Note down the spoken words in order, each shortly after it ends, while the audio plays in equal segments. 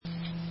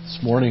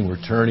This morning we're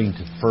turning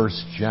to 1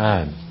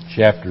 John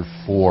chapter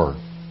 4.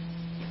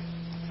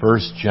 1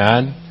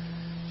 John,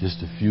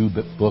 just a few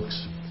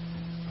books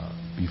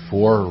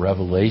before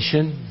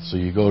Revelation. So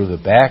you go to the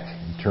back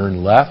and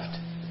turn left,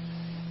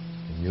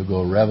 and you'll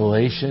go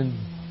Revelation,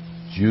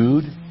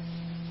 Jude,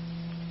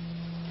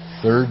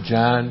 3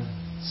 John,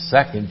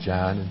 2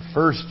 John, and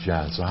 1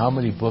 John. So how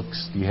many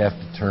books do you have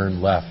to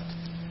turn left?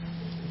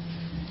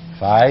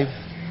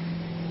 5?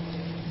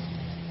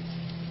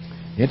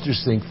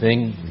 Interesting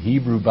thing, the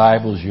Hebrew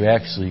Bibles, you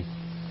actually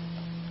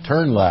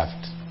turn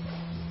left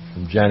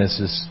from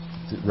Genesis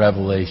to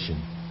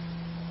Revelation.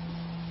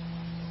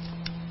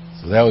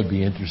 So that would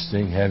be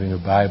interesting, having a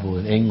Bible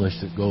in English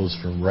that goes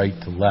from right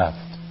to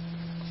left.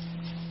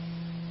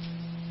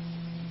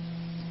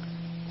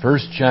 1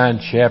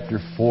 John chapter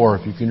 4,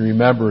 if you can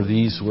remember,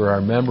 these were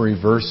our memory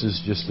verses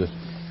just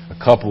a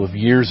couple of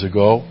years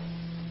ago.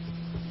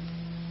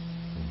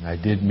 And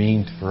I did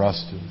mean for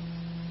us to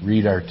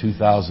read our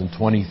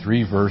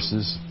 2023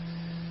 verses.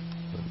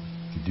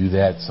 You could do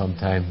that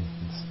sometime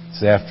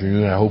this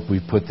afternoon. I hope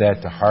we put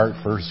that to heart.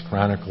 1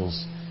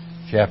 Chronicles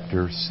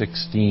chapter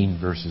 16,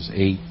 verses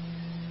 8,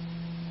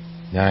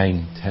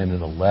 9, 10,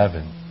 and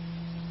 11.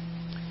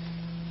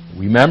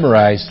 We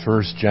memorized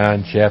 1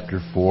 John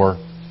chapter 4,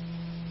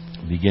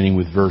 beginning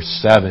with verse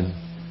 7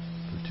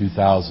 for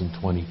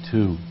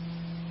 2022.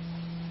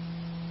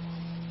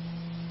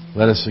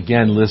 Let us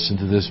again listen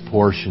to this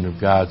portion of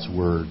God's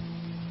Word.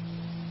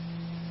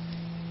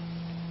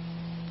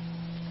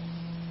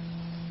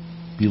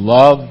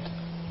 Beloved,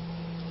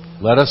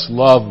 let us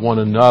love one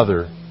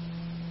another,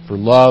 for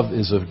love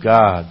is of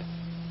God,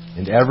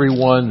 and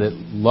everyone that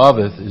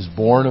loveth is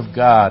born of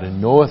God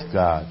and knoweth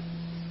God.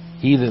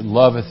 He that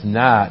loveth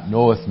not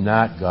knoweth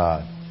not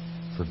God,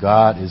 for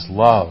God is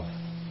love.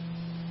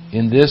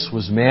 In this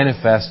was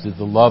manifested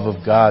the love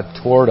of God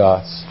toward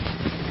us,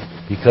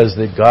 because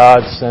that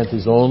God sent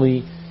His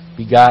only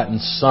begotten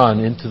Son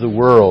into the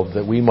world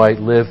that we might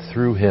live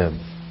through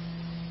Him.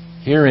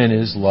 Herein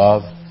is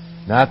love,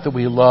 not that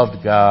we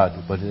loved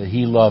God, but that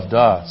He loved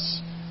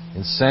us,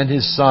 and sent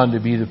His Son to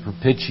be the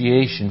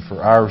propitiation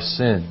for our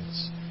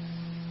sins.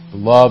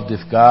 Beloved,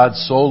 if God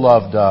so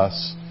loved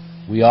us,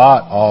 we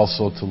ought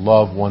also to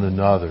love one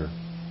another.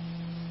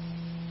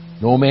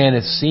 No man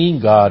hath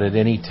seen God at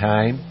any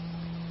time.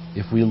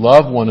 If we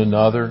love one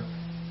another,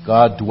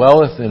 God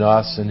dwelleth in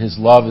us, and His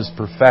love is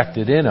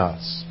perfected in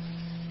us.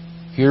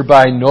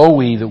 Hereby know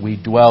we that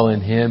we dwell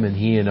in Him, and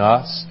He in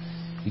us,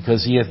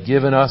 because He hath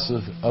given us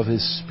of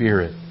His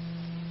Spirit.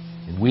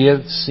 And we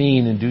have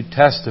seen and do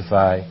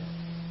testify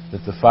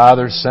that the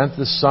Father sent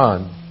the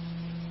Son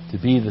to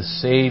be the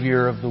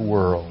Savior of the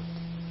world.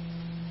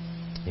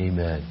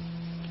 Amen.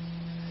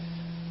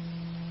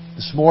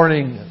 This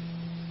morning,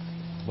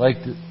 I'd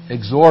like to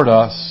exhort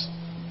us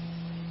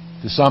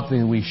to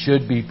something we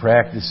should be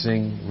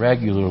practicing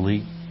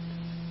regularly,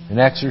 an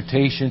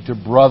exhortation to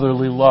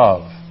brotherly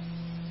love.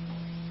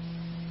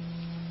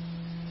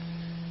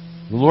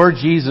 The Lord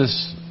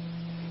Jesus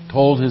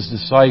told His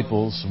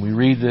disciples, and we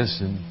read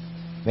this in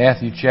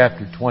Matthew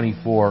chapter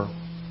 24,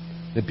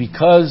 that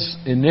because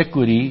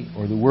iniquity,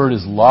 or the word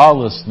is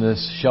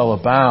lawlessness, shall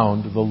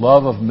abound, the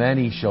love of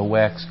many shall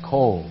wax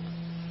cold.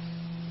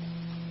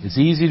 It's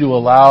easy to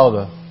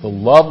allow the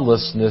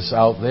lovelessness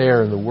out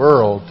there in the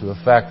world to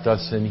affect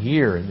us in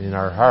here and in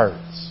our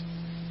hearts.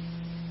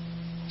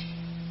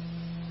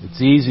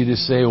 It's easy to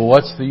say, well,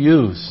 what's the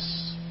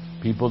use?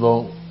 People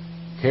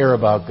don't care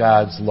about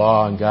God's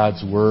law and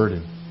God's word,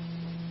 and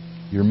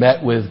you're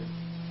met with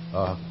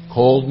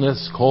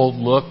coldness, cold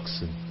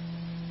looks, and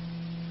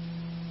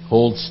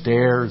cold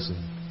stares,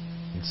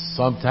 and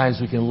sometimes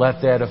we can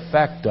let that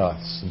affect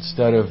us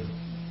instead of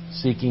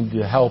seeking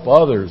to help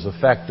others,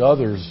 affect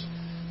others,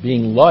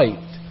 being light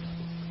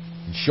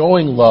and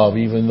showing love,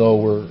 even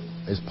though we're,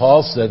 as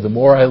Paul said, the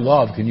more I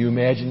love. Can you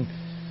imagine?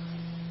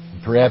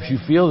 Perhaps you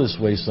feel this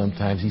way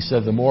sometimes. He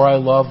said, the more I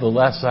love, the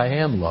less I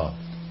am loved.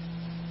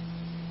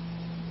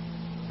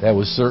 That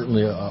was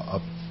certainly a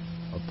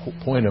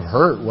point of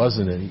hurt,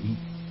 wasn't it?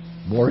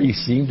 The more he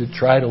seemed to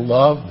try to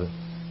love,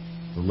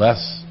 the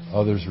less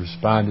others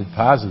responded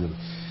positively.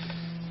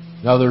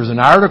 Now there's an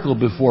article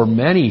before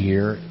many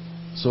here,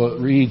 so it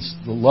reads,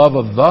 the love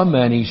of the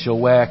many shall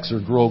wax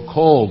or grow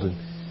cold. And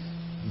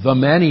the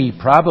many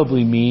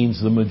probably means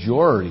the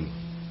majority.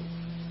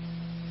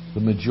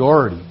 The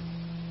majority.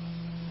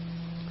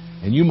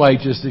 And you might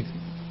just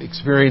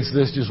experience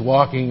this just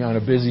walking on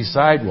a busy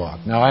sidewalk.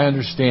 Now I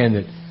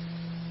understand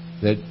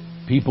that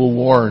people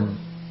warn,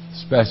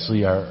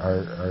 especially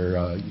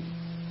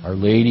our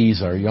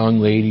ladies, our young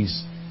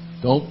ladies,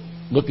 don't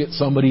look at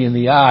somebody in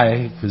the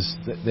eye, because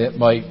that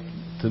might,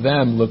 to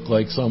them, look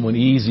like someone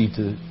easy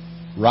to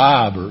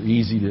rob or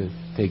easy to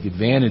take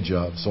advantage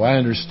of. So I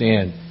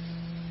understand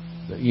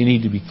that you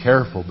need to be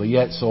careful. But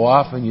yet, so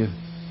often,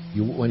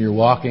 when you're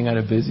walking on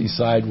a busy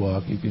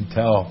sidewalk, you can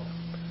tell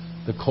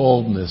the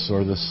coldness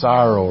or the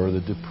sorrow or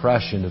the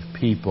depression of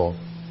people.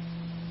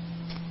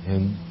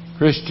 And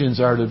Christians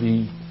are to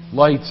be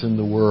lights in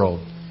the world.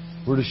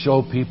 We're to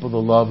show people the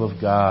love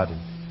of God.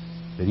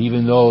 And That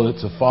even though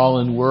it's a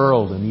fallen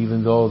world, and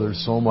even though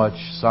there's so much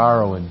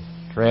sorrow and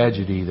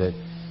tragedy, that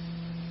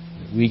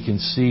we can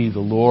see the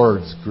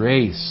Lord's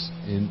grace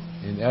in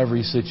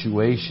every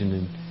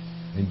situation,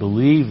 and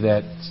believe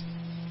that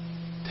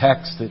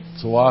text that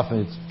so often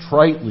it's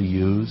tritely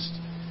used,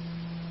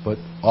 but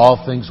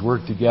all things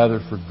work together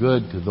for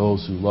good to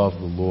those who love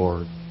the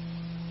Lord.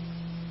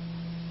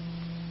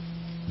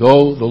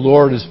 Though the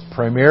Lord is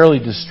primarily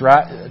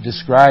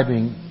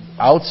describing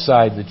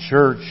outside the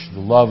church the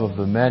love of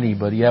the many,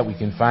 but yet we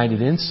can find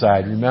it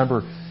inside.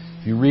 Remember,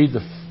 if you read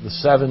the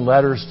 7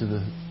 letters to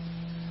the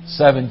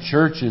 7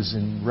 churches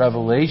in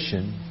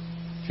Revelation,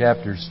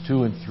 chapters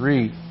 2 and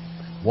 3,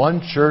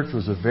 one church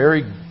was a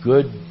very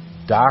good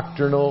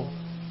doctrinal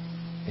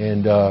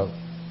and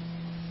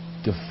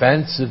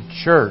defensive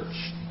church,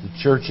 the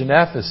church in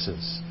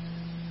Ephesus.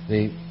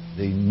 They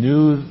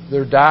knew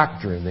their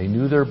doctrine. They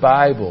knew their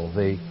Bible.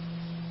 They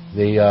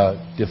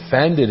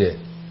defended it.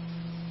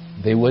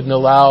 They wouldn't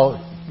allow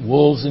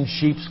wolves in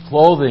sheep's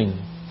clothing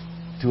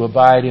to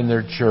abide in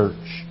their church.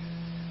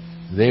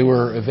 They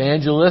were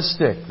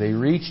evangelistic. They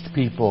reached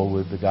people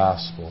with the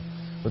gospel.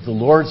 But the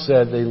Lord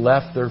said they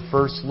left their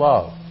first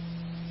love.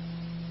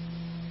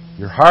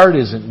 Your heart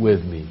isn't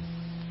with me.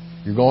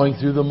 You're going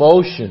through the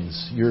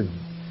motions.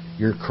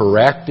 You're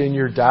correct in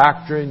your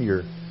doctrine.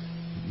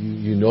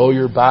 You know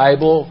your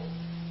Bible.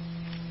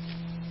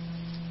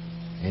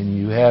 And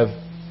you have,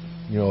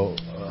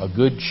 a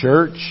good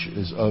church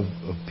of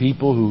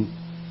people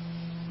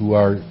who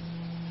are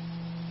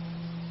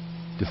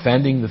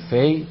defending the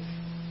faith.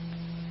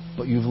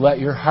 But you've let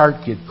your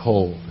heart get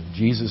cold. And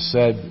Jesus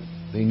said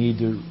they need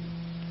to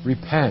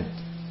repent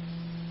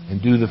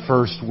and do the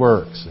first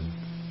works and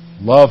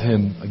love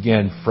Him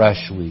again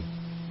freshly.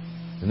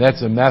 And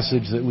that's a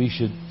message that we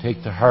should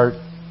take to heart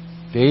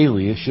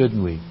daily,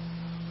 shouldn't we?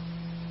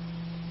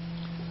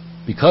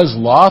 Because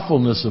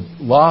lawlessness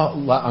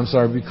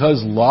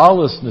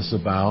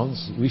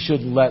abounds, we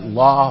shouldn't let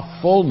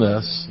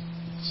lawfulness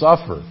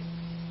suffer.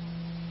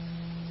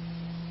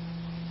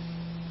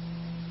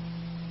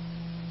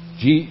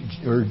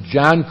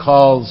 John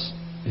calls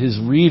his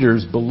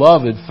readers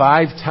beloved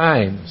 5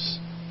 times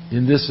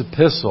in this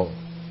epistle.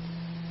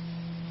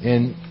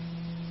 And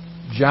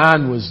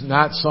John was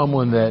not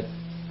someone that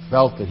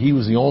felt that he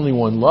was the only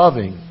one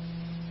loving.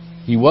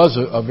 He was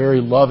a very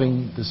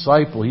loving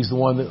disciple. He's the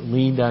one that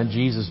leaned on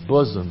Jesus'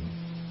 bosom.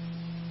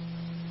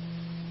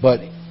 But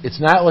it's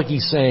not like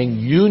he's saying,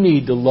 you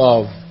need to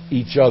love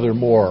each other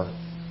more.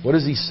 What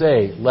does he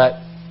say?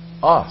 Let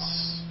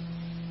us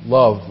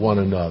love one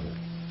another.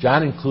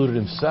 John included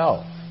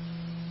himself.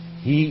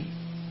 He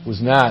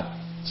was not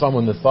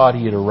someone that thought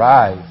he had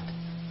arrived.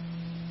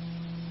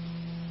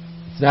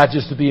 It's not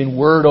just to be in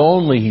word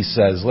only, he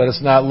says. Let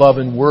us not love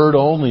in word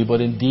only,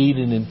 but in deed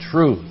and in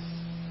truth.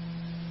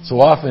 So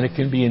often it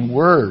can be in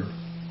word.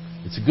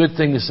 It's a good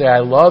thing to say, I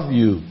love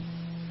you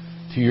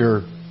to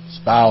your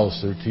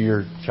spouse or to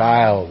your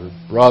child or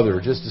brother.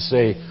 Just to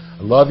say,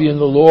 I love you in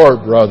the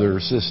Lord, brother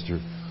or sister.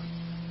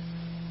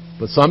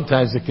 But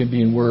sometimes it can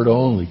be in word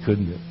only,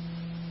 couldn't it?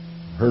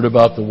 Heard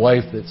about the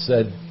wife that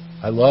said,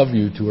 I love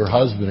you to her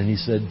husband, and he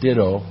said,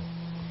 ditto.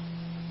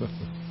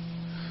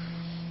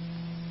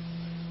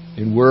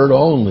 In word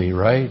only,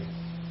 right?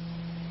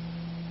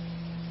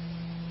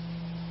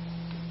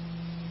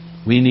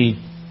 We need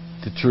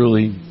to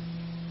truly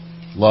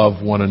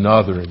love one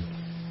another. And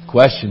the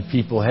question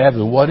people have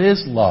is, what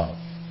is love?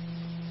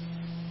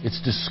 It's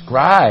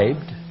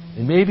described,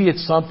 and maybe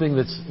it's something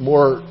that's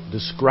more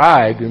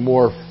described and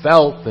more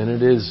felt than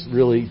it is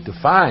really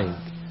defined.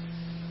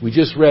 We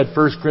just read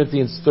 1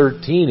 Corinthians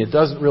 13. It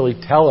doesn't really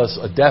tell us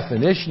a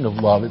definition of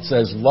love. It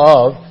says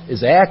love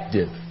is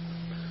active.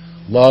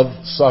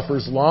 Love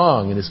suffers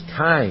long and is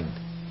kind.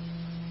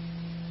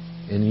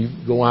 And you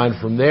go on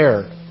from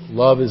there.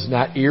 Love is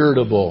not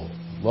irritable.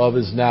 Love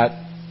is not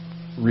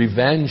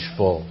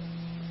revengeful.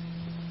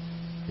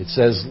 It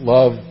says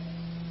love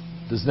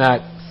does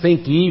not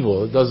think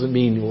evil. It doesn't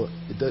mean...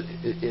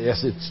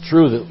 Yes, it's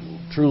true that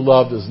true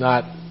love does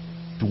not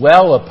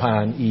dwell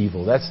upon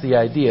evil. That's the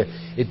idea.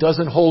 It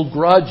doesn't hold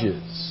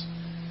grudges.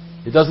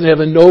 It doesn't have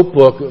a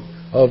notebook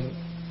of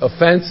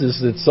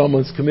offenses that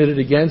someone's committed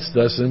against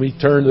us, and we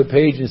turn the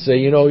page and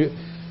say,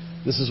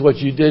 this is what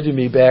you did to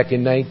me back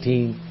in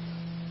 19...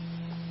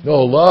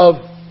 No,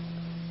 love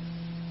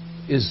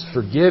is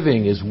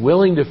forgiving, is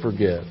willing to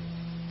forgive.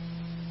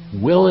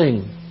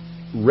 Willing,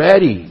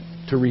 ready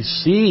to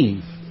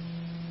receive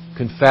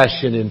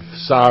confession and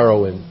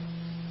sorrow, and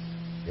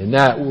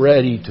not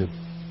ready to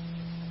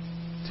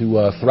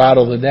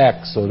throttle the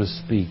neck, so to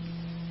speak.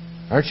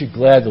 Aren't you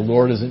glad the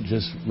Lord isn't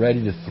just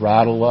ready to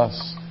throttle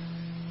us?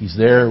 He's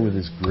there with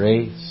His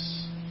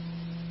grace.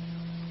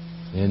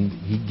 And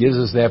He gives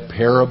us that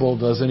parable,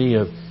 doesn't He,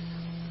 of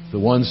the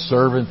one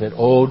servant that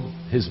owed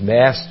his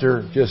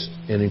master just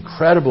an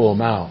incredible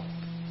amount.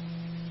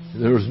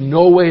 There was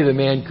no way the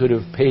man could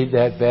have paid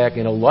that back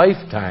in a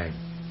lifetime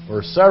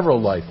or several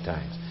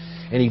lifetimes.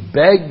 And he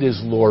begged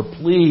his Lord,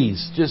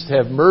 please, just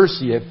have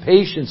mercy, have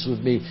patience with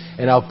me,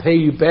 and I'll pay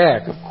you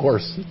back. Of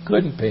course, he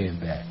couldn't pay him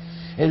back.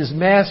 And his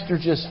master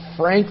just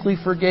frankly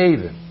forgave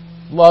him,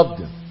 loved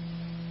him.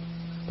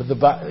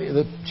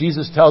 But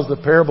Jesus tells the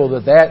parable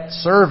that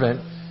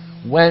servant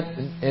went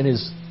and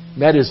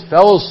met his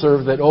fellow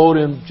servant that owed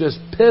him just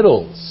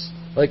piddles,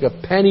 like a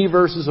penny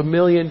versus $1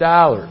 million.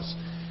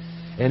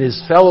 And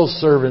his fellow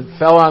servant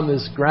fell on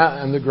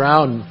the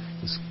ground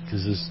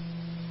because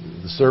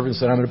the servant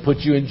said, "I'm going to put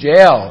you in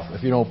jail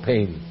if you don't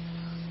pay me."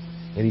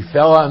 And he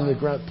fell on the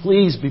ground.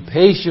 "Please be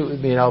patient with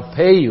me and I'll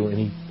pay you." And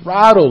he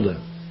throttled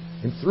him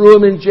and threw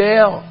him in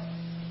jail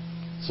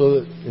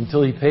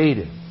until he paid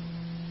him.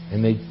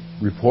 And they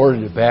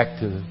reported it back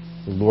to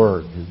the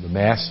Lord, the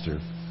master.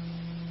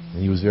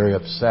 And he was very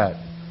upset.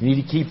 You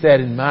need to keep that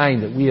in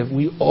mind, that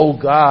we owe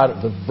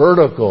God the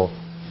vertical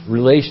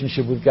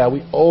relationship with God.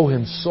 We owe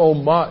Him so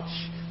much.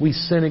 We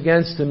sin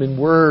against Him in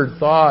word,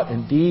 thought,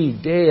 and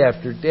deed, day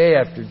after day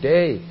after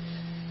day.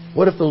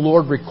 What if the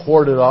Lord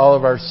recorded all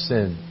of our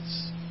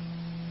sins,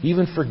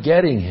 even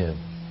forgetting Him?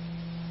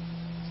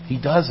 He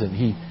doesn't.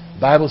 The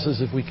Bible says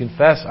if we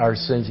confess our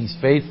sins, He's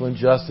faithful and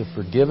just to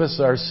forgive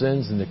us our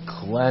sins and to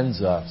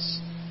cleanse us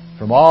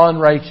from all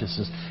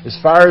unrighteousness. As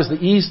far as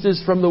the east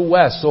is from the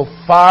west, so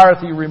far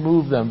hath He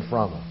removed them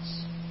from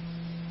us.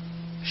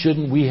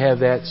 Shouldn't we have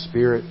that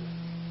spirit?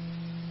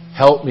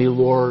 Help me,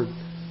 Lord,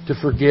 to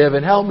forgive,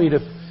 and help me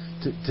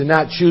to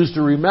not choose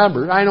to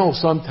remember. I know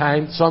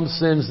sometimes some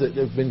sins that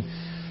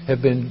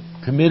have been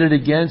committed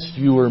against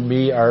you or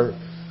me are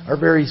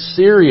very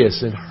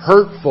serious and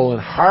hurtful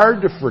and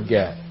hard to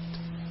forget.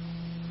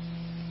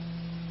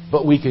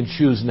 But we can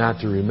choose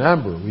not to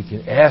remember. We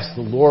can ask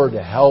the Lord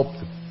to help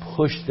to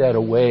push that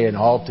away and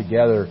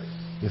altogether,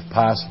 if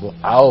possible,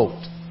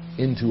 out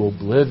into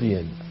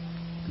oblivion,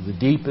 to the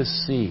deepest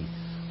sea.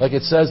 Like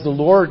it says, the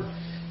Lord,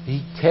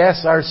 He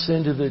casts our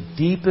sin to the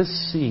deepest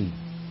sea.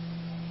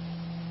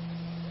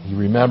 He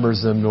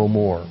remembers them no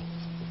more.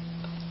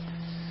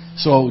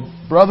 So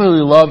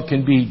brotherly love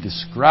can be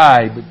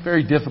described, but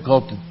very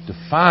difficult to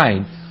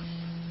define.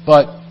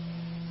 But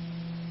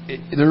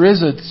there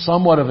is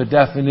somewhat of a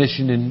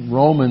definition in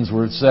Romans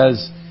where it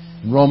says,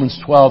 in Romans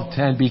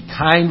 12:10, "Be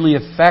kindly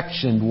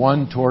affectioned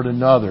one toward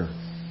another."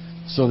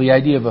 So the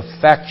idea of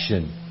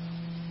affection,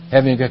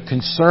 having a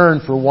concern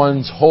for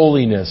one's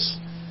holiness.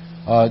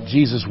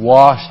 Jesus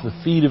washed the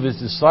feet of His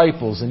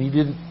disciples, and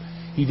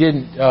He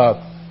didn't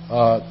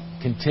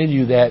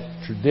continue that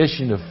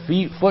tradition of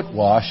foot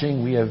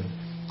washing. We have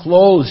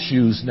clothes,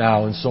 shoes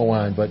now, and so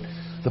on. But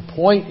the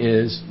point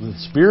is, the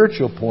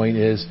spiritual point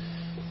is,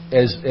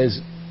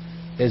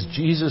 as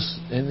Jesus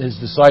and His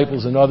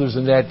disciples and others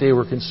in that day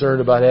were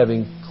concerned about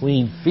having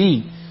clean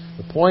feet,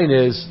 the point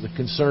is the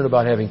concern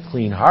about having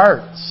clean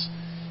hearts.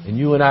 And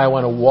you and I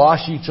want to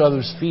wash each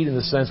other's feet in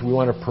the sense we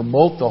want to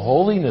promote the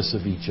holiness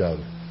of each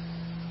other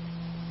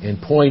and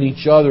point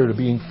each other to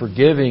being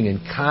forgiving and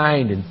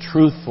kind and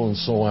truthful and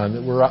so on.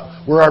 That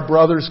we're our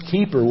brother's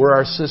keeper. We're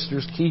our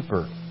sister's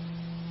keeper.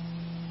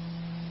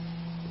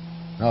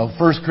 Now,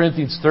 1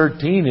 Corinthians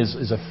 13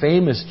 is a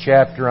famous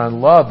chapter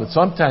on love, but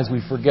sometimes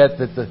we forget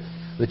that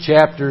the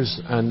chapters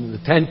on the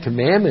Ten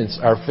Commandments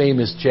are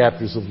famous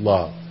chapters of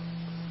love.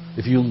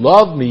 If you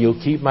love me,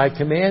 you'll keep my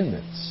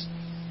commandments.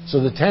 So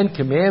the Ten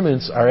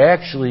Commandments are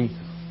actually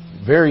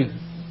very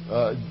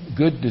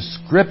good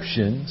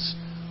descriptions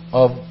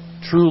of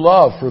true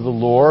love for the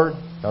Lord.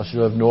 Thou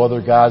shalt have no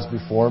other gods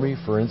before me,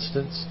 for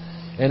instance.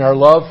 And our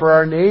love for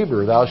our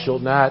neighbor. Thou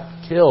shalt not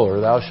kill,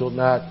 or thou shalt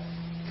not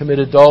commit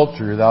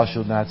adultery, or thou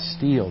shalt not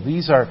steal.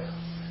 These are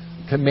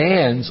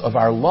commands of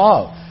our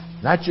love,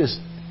 not just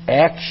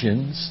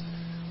actions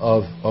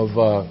of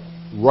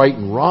right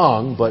and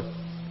wrong, but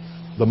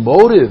the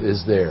motive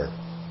is there.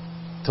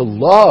 To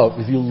love,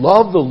 if you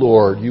love the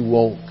Lord, you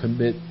won't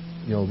commit,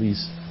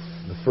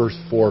 the first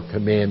 4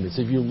 commandments.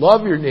 If you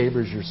love your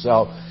neighbors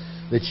yourself,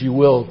 that you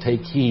will take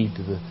heed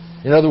to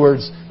in other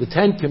words, the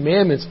Ten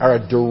Commandments are a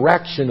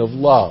direction of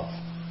love.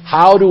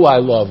 How do I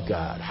love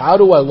God? How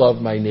do I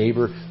love my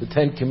neighbor? The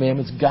Ten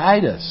Commandments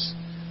guide us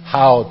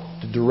how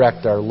to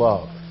direct our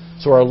love.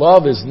 So our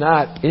love is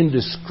not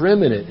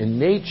indiscriminate in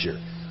nature.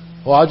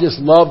 Well, I'll just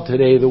love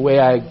today the way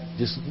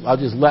I'll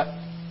just let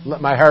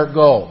my heart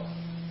go.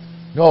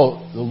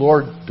 No, the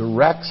Lord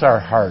directs our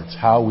hearts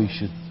how we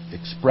should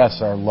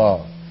express our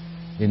love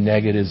in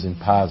negatives and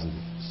positives.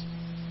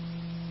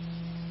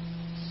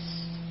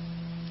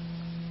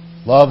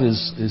 Love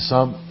is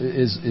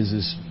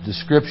this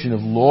description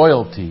of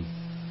loyalty.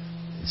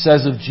 It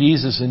says of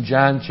Jesus in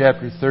John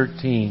chapter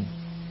 13,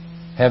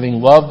 having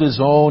loved His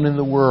own in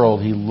the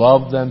world, He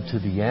loved them to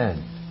the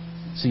end.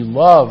 See,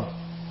 love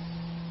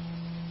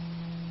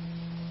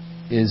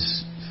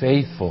is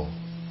faithful.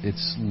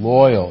 It's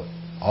loyal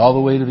all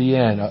the way to the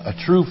end. A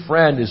true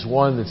friend is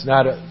one that's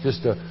not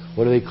just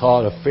what do they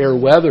call it, a fair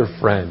weather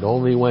friend,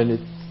 only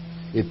when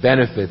it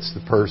benefits the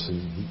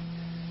person.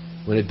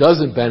 When it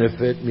doesn't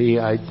benefit me,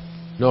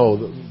 no,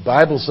 the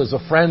Bible says a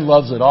friend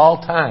loves at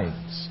all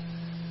times.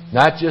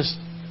 Not just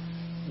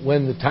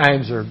when the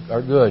times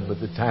are good, but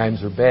the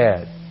times are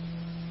bad.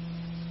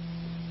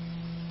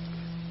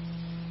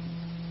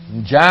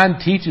 And John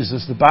teaches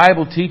us, the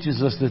Bible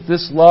teaches us that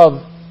this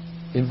love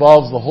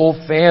involves the whole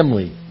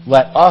family.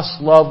 Let us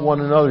love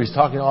one another. He's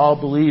talking to all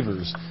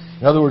believers.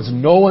 In other words,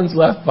 no one's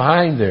left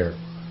behind there.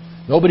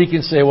 Nobody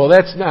can say, well,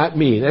 that's not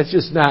me. That's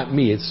just not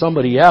me. It's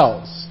somebody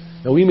else.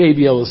 Now, we may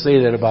be able to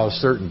say that about a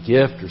certain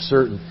gift or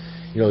certain,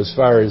 as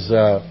far as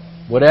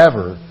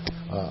whatever.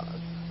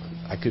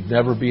 I could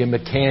never be a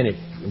mechanic.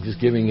 I'm just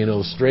giving an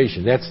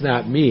illustration. That's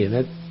not me. And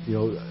that,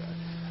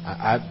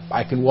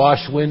 I can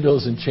wash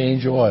windows and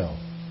change oil.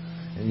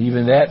 And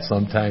even that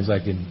sometimes I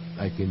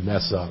can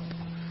mess up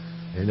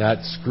and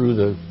not screw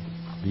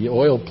the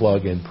oil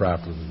plug in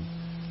properly.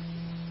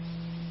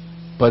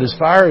 But as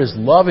far as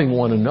loving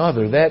one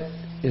another, that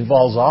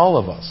involves all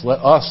of us. Let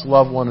us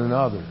love one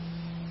another.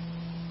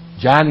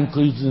 John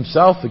includes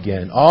himself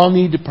again. All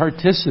need to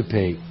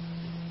participate.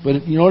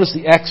 But you notice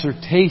the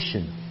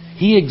exhortation.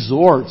 He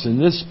exhorts in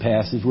this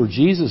passage where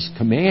Jesus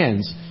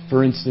commands,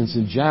 for instance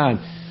in John,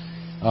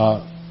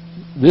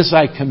 this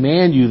I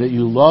command you, that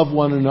you love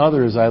one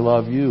another as I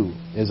loved you.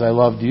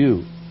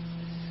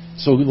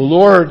 So the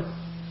Lord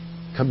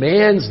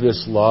commands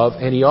this love,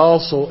 and He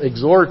also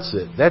exhorts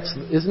it.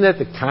 Isn't that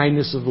the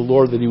kindness of the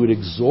Lord, that He would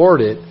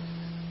exhort it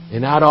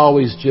and not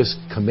always just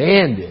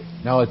command it?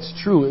 Now it's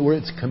true, where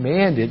it's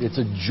commanded, it's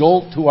a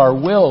jolt to our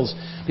wills,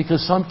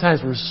 because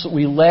sometimes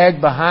we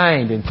lag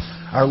behind, and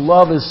our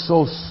love is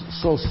so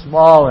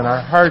small, and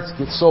our hearts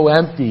get so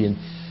empty,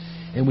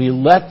 and we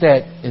let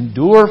that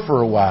endure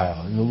for a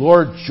while. And the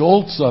Lord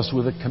jolts us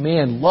with a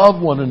command,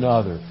 love one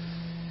another.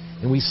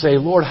 And we say,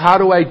 Lord, how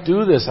do I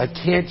do this? I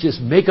can't just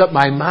make up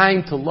my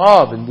mind to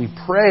love. And we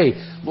pray,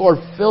 Lord,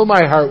 fill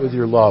my heart with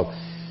your love.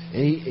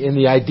 And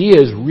the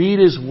idea is read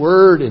His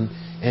Word, and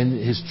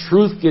His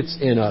truth gets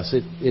in us.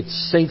 It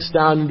sinks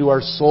down into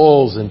our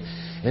souls, and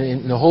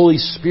the Holy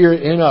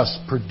Spirit in us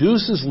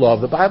produces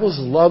love. The Bible says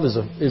love is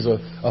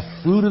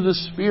a fruit of the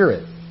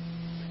Spirit.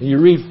 And you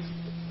read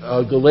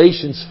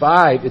Galatians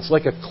 5, it's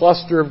like a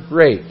cluster of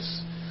grapes.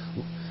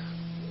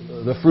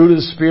 The fruit of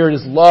the Spirit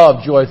is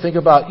love, joy. Think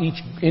about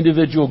each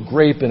individual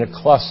grape in a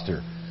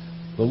cluster.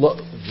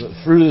 The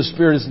fruit of the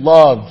Spirit is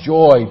love,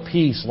 joy,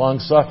 peace,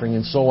 long-suffering,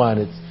 and so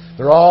on.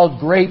 They're all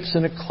grapes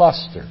in a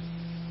cluster.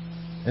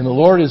 And the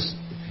Lord is...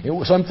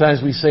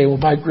 Sometimes we say, well,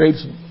 my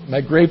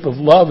grape of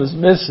love is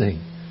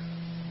missing.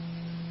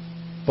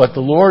 But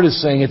the Lord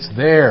is saying it's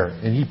there,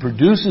 and He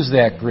produces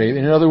that grape.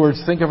 In other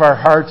words, think of our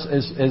hearts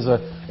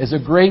as a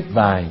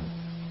grapevine.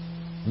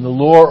 And the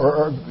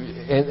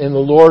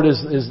Lord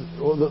is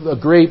a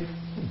great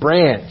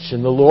branch,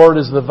 and the Lord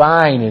is the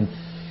vine,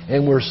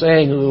 and we're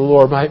saying to the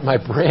Lord, my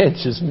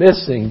branch is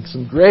missing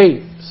some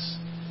grapes.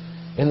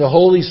 And the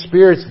Holy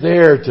Spirit's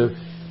there to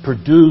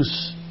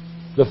produce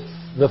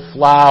the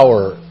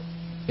flower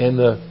and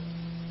the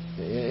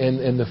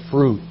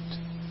fruit.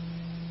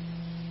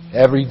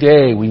 Every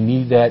day we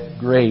need that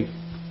grape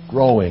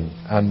growing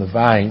on the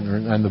vine or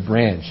on the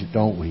branch,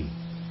 don't we?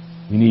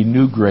 We need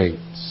new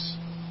grapes.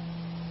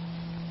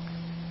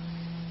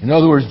 In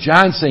other words,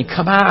 John's saying,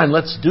 come on,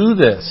 let's do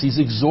this. He's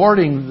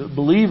exhorting the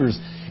believers.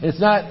 And it's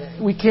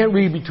not, we can't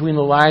read between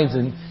the lines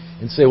and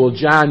say, well,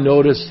 John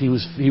noticed he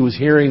was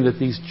hearing that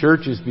these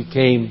churches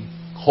became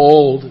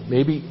cold.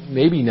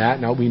 Maybe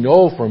not. Now we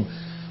know from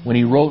when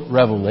he wrote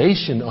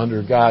Revelation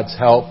under God's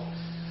help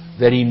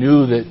that he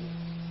knew that,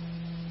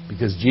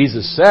 because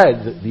Jesus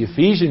said that the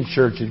Ephesian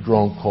church had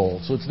grown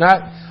cold. So it's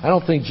not, I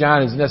don't think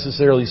John is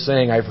necessarily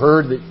saying, I've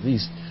heard that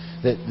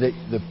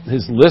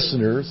his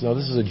listeners, now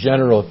this is a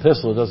general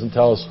epistle, it doesn't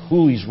tell us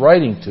who he's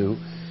writing to,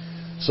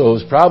 so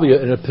it's probably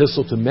an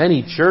epistle to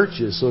many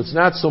churches. So it's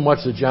not so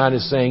much that John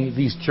is saying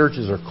these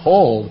churches are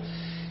cold.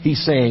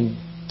 He's saying,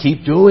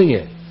 keep doing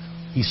it.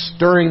 He's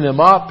stirring them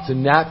up to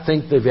not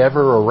think they've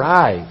ever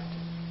arrived.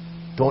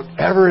 Don't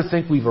ever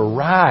think we've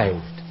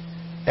arrived.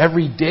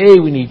 Every day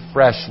we need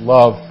fresh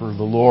love for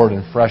the Lord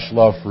and fresh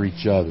love for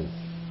each other.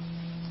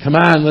 Come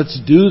on, let's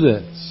do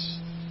this.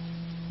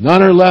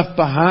 None are left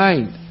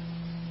behind.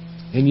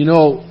 And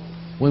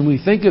when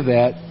we think of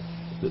that,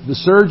 the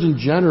Surgeon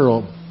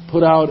General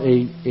put out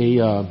a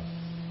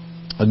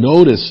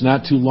notice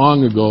not too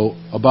long ago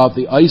about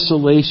the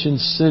isolation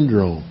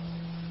syndrome.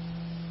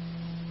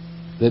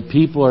 That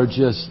people are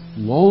just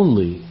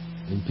lonely,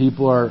 and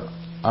people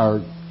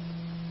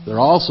they're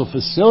also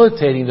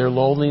facilitating their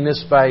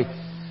loneliness by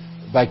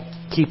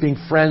keeping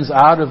friends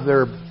out of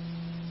their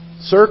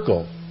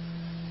circle.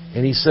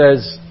 And he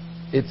says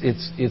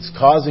it's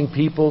causing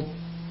people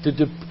to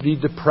be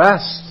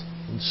depressed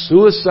and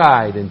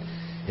suicide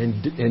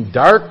and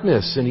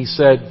darkness. And he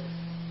said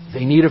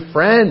they need a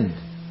friend.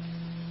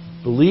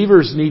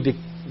 Believers need to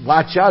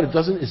watch out.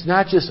 It's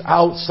not just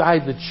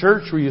outside the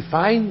church where you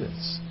find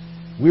this.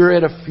 We were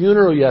at a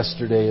funeral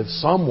yesterday of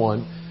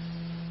someone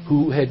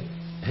who had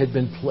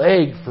been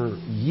plagued for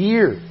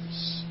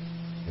years.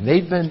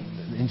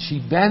 And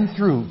she'd been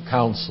through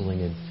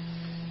counseling,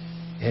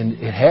 and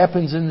it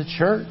happens in the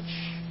church.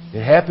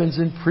 It happens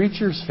in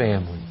preachers'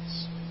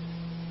 families.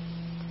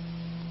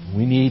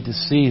 We need to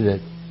see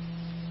that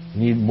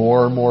we need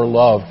more and more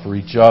love for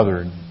each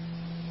other,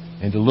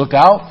 and to look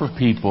out for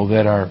people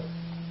that are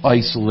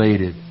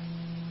isolated.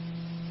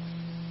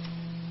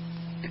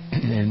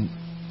 And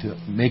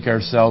make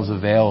ourselves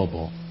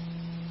available.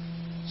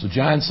 So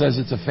John says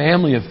it's a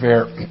family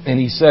affair, and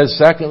he says,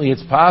 secondly,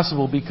 it's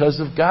possible because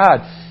of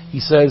God. He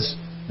says,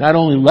 not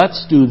only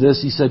let's do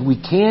this, he said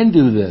we can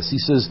do this. He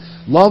says,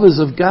 love is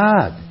of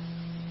God.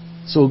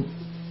 So,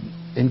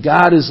 and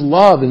God is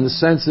love in the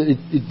sense that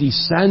it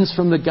descends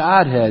from the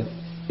Godhead.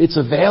 It's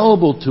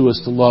available to us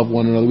to love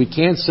one another. We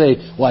can't say,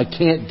 well, I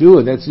can't do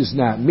it. That's just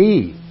not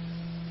me.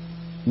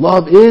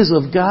 Love is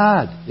of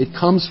God. It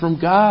comes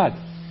from God.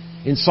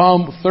 In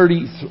Psalm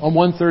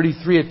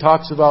 133, it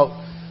talks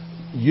about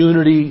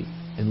unity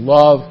and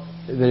love,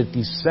 that it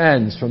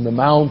descends from the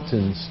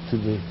mountains to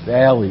the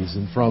valleys,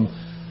 and from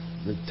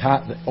the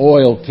top. The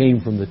oil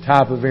came from the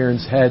top of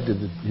Aaron's head to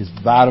his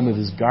bottom of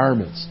his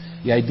garments.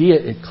 The idea,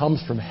 it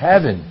comes from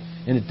heaven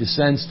and it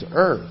descends to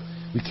earth.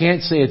 We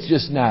can't say it's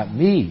just not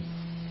me.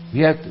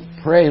 We have to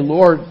pray,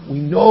 Lord, we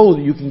know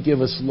that you can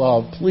give us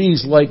love.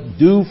 Please, like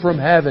dew from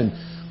heaven,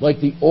 like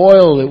the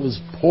oil that was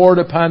poured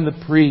upon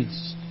the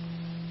priest,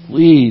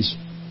 please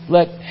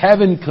let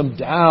heaven come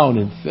down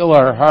and fill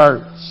our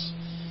hearts.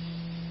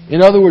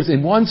 In other words,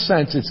 in one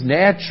sense, it's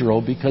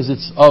natural because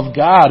it's of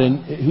God,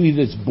 and he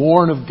that's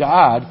born of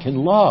God can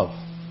love.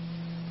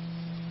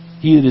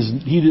 He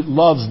that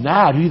loves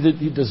not, he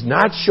that does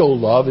not show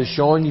love, is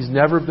showing he's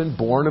never been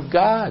born of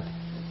God.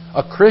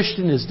 A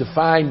Christian is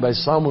defined by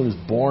someone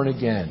who's born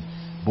again,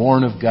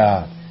 born of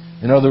God.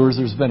 In other words,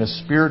 there's been a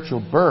spiritual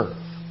birth.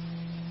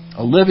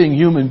 A living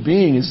human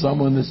being is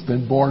someone that's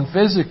been born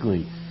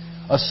physically.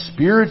 A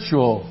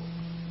spiritual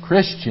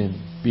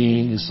Christian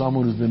being is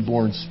someone who's been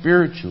born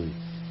spiritually.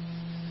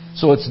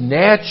 So it's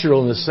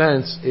natural in the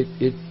sense,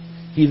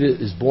 he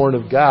that is born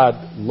of God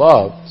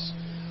loves.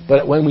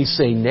 But when we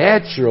say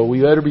natural,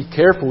 we better be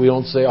careful we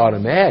don't say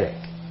automatic.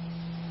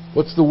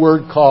 What's the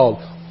word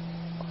called?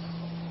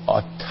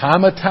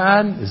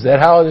 Automaton? Is that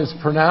how it is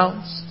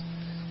pronounced?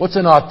 What's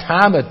an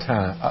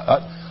automaton?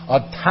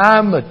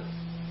 Automaton.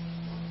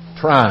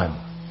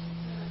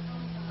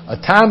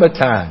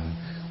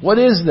 What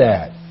is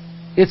that?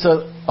 It's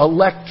an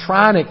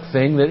electronic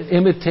thing that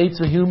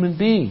imitates a human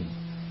being.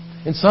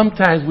 And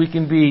sometimes we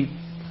can be,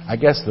 I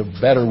guess the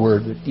better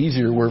word, the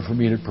easier word for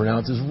me to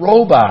pronounce is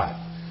robot.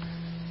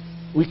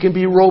 We can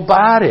be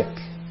robotic.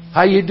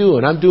 How you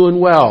doing? I'm doing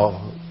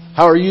well.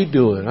 How are you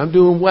doing? I'm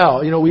doing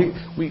well. You know, we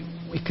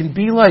can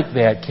be like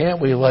that,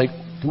 can't we? Like,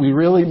 do we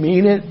really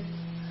mean it?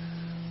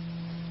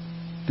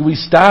 Do we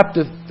stop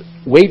to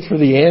wait for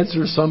the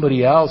answer of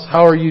somebody else?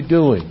 How are you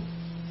doing?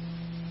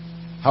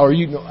 How are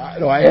you?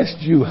 No, I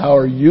asked you, how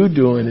are you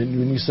doing? And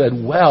when you said,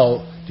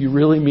 well, do you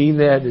really mean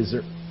that?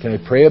 Can I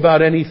pray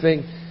about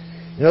anything?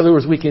 In other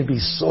words, we can be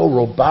so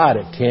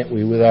robotic, can't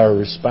we, with our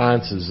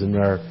responses and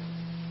our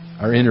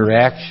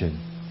interaction.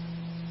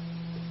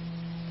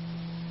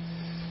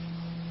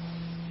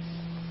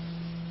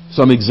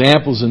 Some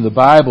examples in the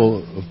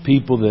Bible of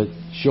people that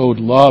showed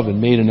love and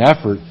made an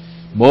effort.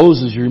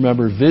 Moses, you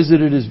remember,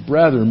 visited his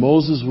brethren.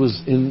 Moses was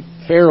in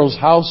Pharaoh's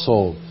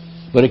household,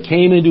 but it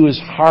came into his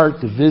heart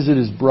to visit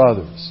his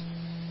brothers.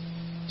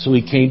 So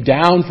he came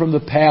down from the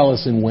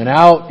palace and went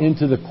out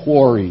into the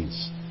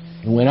quarries,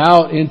 and went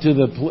out into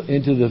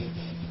the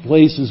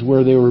places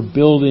where they were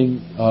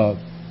building,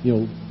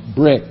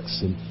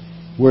 bricks, and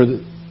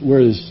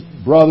where his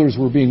brothers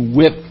were being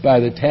whipped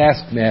by the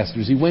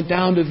taskmasters. He went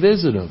down to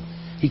visit them.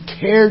 He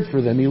cared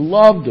for them. He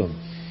loved them.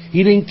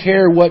 He didn't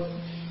care what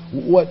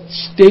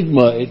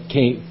stigma it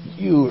came.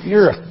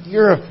 You're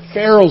a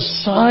Pharaoh's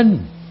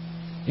son,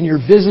 and you're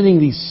visiting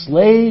these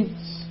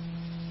slaves.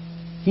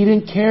 He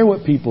didn't care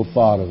what people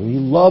thought of him. He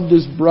loved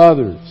his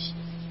brothers.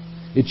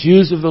 It's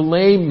used of the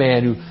lame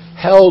man who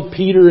held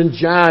Peter and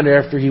John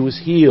after he was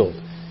healed.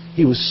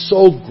 He was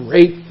so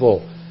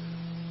grateful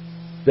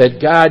that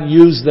God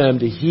used them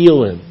to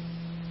heal him.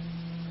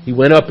 He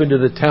went up into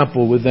the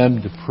temple with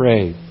them to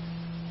pray.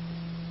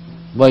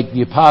 Like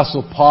the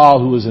Apostle Paul,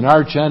 who was an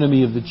arch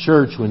enemy of the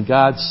church, when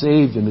God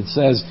saved him, it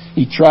says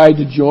he tried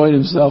to join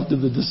himself to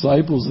the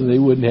disciples and they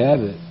wouldn't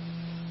have it.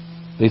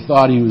 They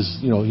thought he was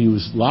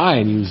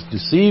lying, he was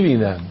deceiving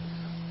them.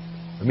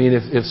 I mean,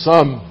 if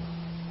some,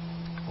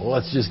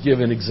 let's just give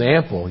an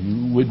example.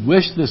 You would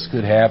wish this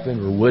could happen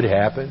or would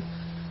happen.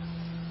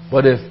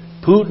 But if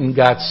Putin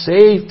got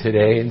saved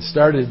today and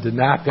started to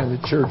knock on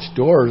the church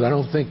doors, I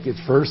don't think at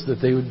first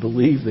that they would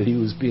believe that he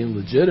was being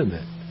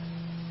legitimate.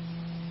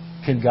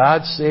 Can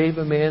God save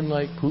a man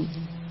like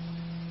Putin?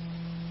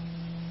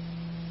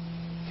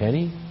 Can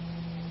he?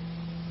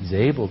 He's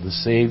able to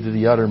save to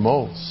the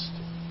uttermost.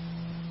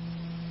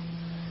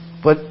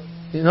 But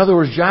in other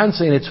words, John's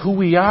saying it's who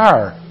we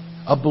are.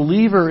 A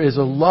believer is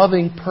a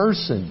loving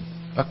person.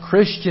 A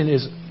Christian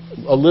is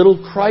a little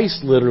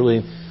Christ,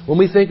 literally. When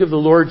we think of the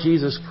Lord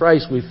Jesus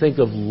Christ, we think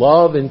of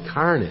love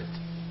incarnate.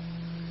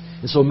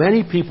 And so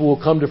many people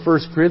will come to 1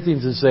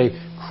 Corinthians and say,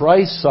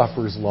 Christ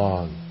suffers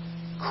long.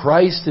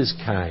 Christ is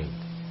kind.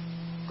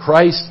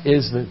 Christ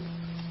is the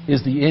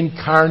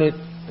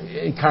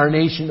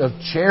incarnation of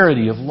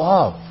charity, of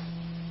love.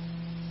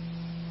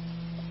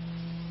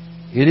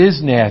 It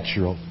is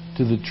natural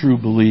to the true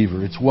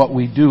believer. It's what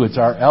we do. It's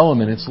our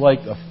element. It's like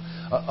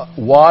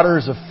water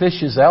is a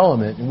fish's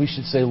element, and we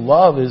should say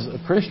love is a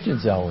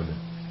Christian's element.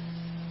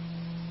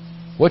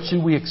 What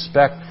should we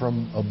expect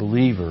from a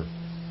believer?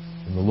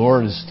 And the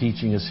Lord is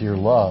teaching us here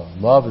love.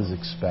 Love is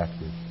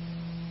expected.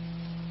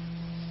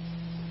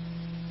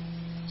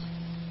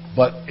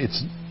 But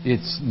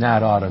it's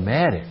not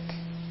automatic,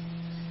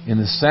 in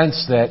the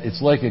sense that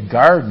it's like a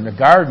garden. A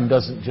garden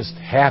doesn't just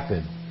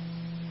happen.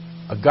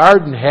 A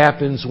garden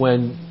happens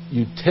when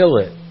you till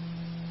it,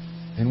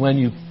 and when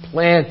you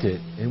plant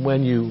it, and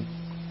when you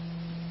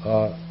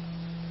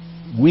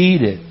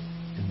weed it,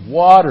 and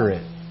water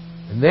it.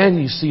 And then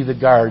you see the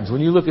gardens.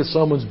 When you look at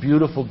someone's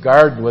beautiful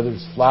garden, whether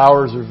it's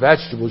flowers or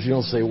vegetables, you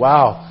don't say,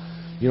 wow.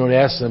 You don't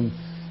ask them,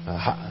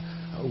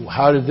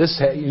 how did this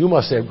happen? You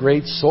must have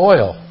great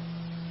soil.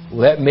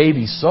 Well, that may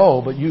be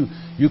so, but you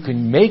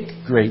can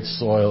make great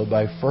soil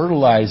by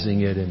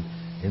fertilizing it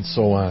and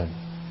so on.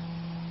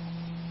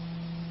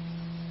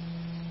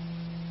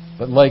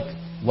 But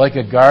like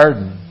a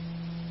garden,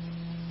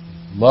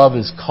 love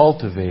is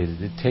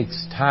cultivated. It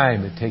takes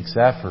time. It takes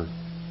effort.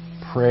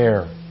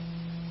 Prayer.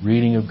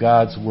 Reading of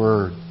God's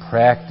Word.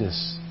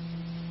 Practice.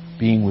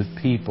 Being with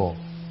people.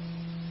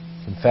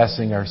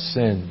 Confessing our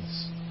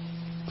sins.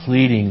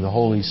 Pleading the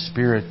Holy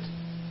Spirit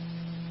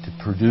to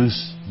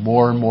produce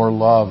more and more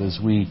love as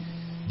we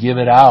give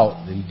it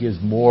out. He gives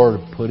more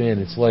to put in.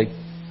 It's like,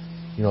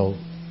 a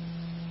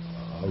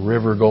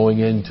river going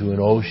into an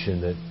ocean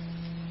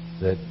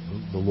that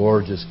the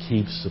Lord just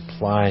keeps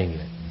supplying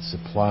it and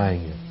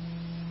supplying it.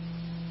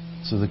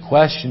 So the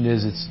question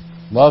is,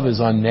 love is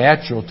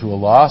unnatural to a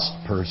lost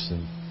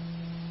person.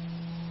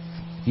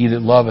 He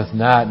that loveth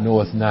not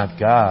knoweth not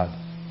God.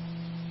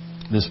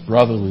 This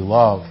brotherly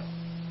love.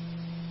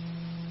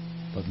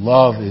 But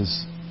love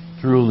is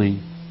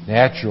truly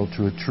natural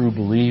to a true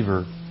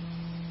believer.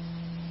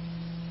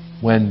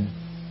 When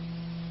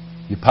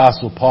the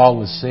Apostle Paul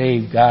was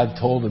saved, God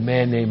told a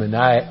man named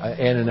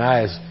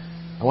Ananias,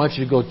 I want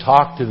you to go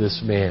talk to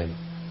this man.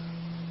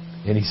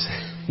 And he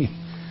said,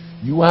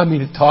 you want me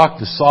to talk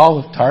to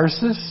Saul of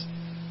Tarsus?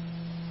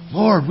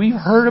 Lord, we've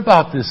heard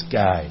about this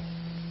guy.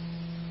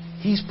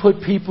 He's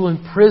put people in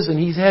prison.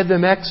 He's had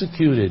them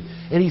executed.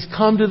 And he's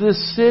come to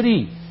this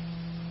city.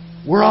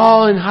 We're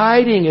all in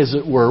hiding, as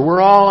it were.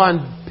 We're all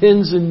on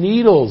pins and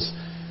needles.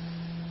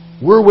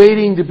 We're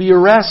waiting to be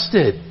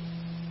arrested.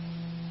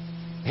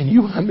 And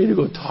you want me to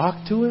go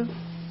talk to him?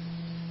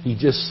 He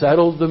just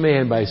settled the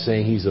man by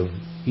saying he's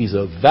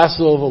a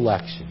vessel of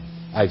election.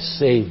 I've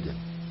saved him.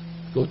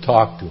 Go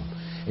talk to him.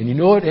 And you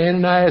know what,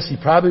 Ananias? He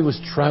probably was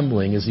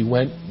trembling as he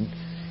went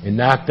and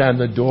knocked on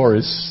the door.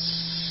 Is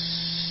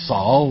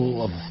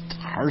Saul of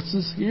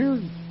Tarsus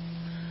here?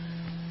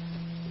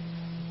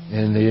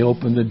 And they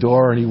opened the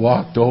door and he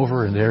walked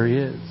over and there he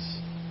is.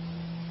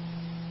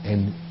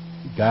 And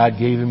God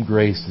gave him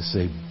grace to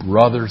say,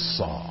 Brother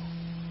Saul.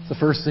 It's the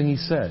first thing he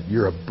said.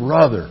 You're a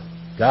brother.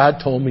 God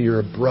told me you're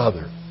a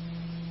brother.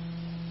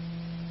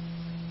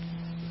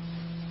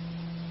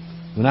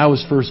 When I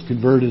was first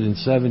converted in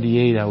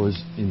 1978, I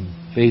was in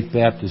Faith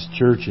Baptist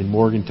Church in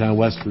Morgantown,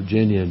 West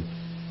Virginia. And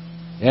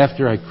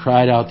after I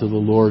cried out to the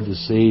Lord to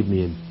save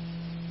me, and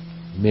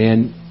a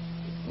man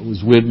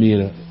was with me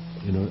in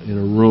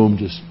a room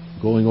just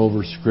going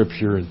over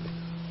Scripture,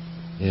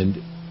 and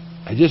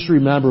I just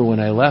remember when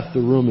I left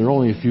the room, there were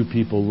only a few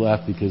people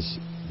left because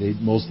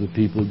most of the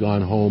people had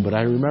gone home, but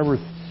I remember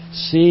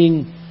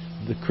seeing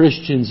the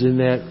Christians in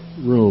that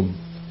room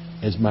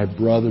as my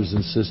brothers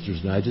and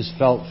sisters, and I just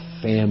felt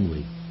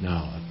family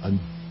now,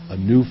 a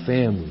new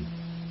family.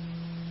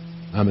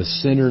 I'm a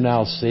sinner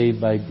now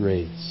saved by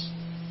grace.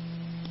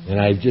 And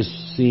I've just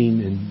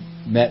seen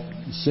and met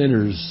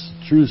sinners,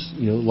 true,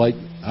 like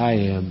I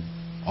am,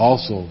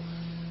 also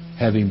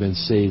having been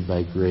saved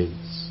by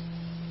grace.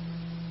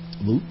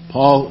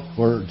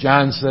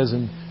 John says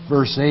in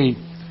verse 8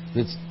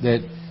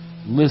 that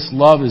this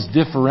love is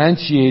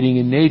differentiating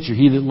in nature.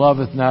 He that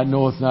loveth not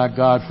knoweth not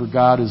God, for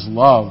God is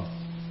love.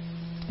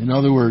 In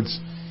other words,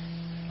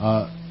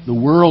 the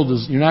world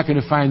is, you're not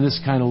going to find this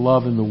kind of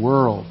love in the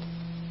world.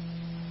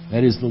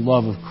 That is the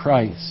love of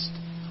Christ.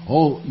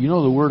 Oh,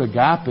 the word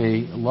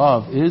agape,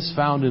 love, is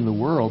found in the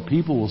world.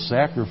 People will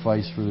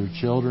sacrifice for their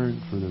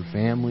children, for their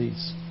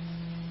families.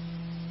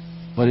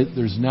 But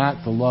there's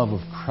not the love of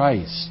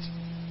Christ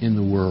in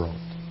the world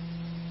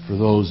for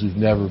those who've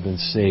never been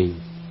saved.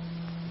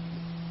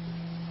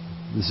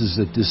 This is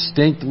a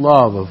distinct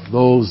love of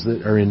those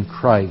that are in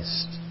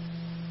Christ,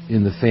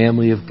 in the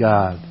family of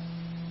God.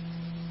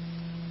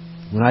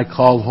 When I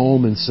called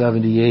home in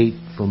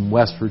 1978 from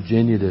West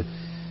Virginia to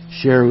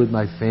share with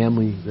my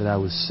family that I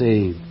was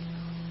saved,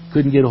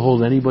 couldn't get a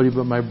hold of anybody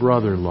but my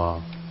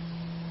brother-in-law.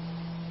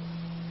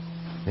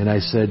 And I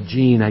said,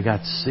 Gene, I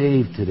got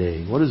saved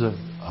today. What is a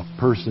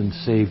person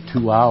saved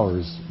 2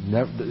 hours,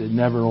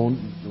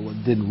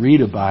 didn't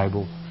read a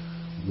Bible?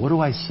 What do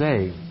I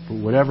say? But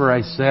whatever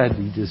I said,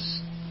 he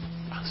just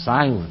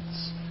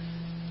silence.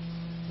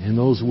 And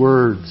those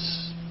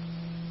words,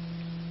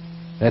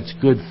 that's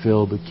good,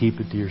 Phil, but keep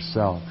it to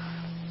yourself.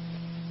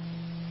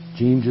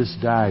 Gene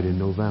just died in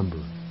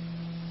November.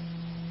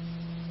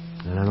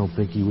 And I don't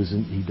think he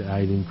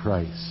died in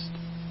Christ.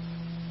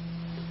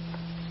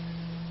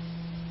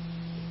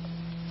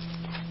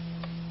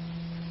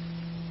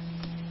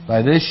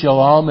 By this shall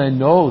all men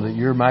know that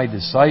you're my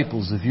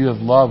disciples, if you have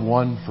love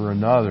one for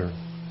another.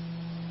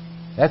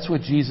 That's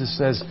what Jesus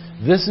says.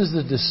 This is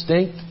the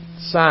distinct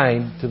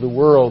sign to the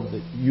world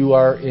that you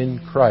are in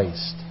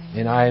Christ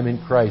and I am in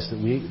Christ.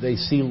 That they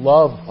see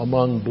love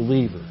among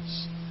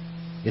believers.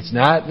 It's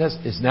not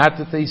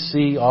that they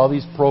see all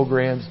these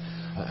programs.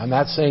 I'm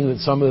not saying that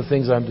some of the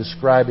things I'm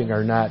describing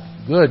are not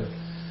good,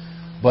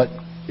 but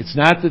it's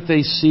not that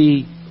they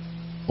see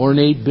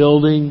ornate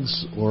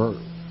buildings or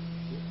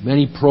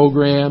many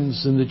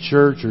programs in the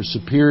church or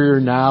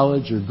superior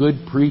knowledge or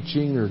good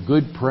preaching or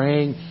good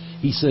praying.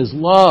 He says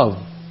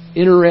love.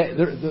 Interact.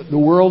 The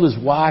world is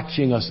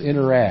watching us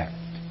interact.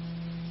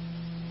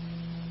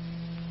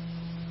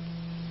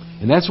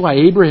 And that's why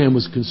Abraham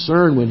was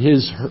concerned when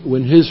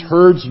his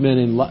herdsmen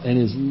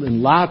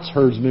and Lot's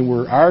herdsmen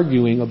were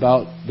arguing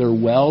about their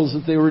wells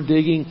that they were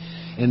digging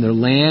and their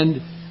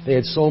land. They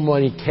had so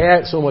much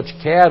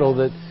cattle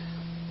that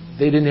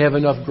they didn't have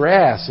enough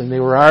grass, and they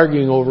were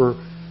arguing over,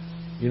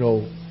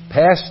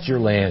 pasture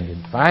land.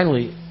 And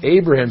finally,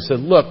 Abraham said,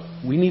 "Look,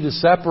 we need to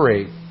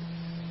separate.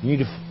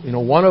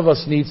 One of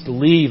us needs to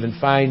leave and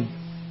find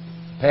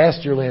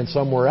pasture land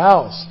somewhere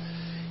else,"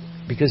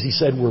 because he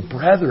said we're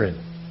brethren.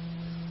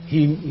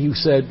 He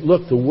said,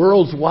 "Look, the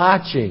world's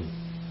watching.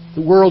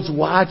 The world's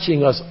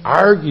watching us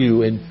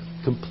argue and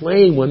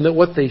complain when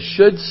what they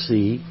should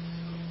see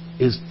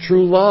is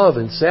true love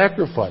and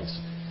sacrifice."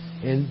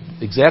 And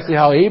exactly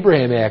how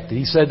Abraham acted.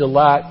 He said to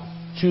Lot,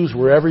 "Choose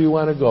wherever you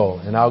want to go,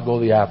 and I'll go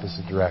the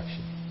opposite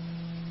direction."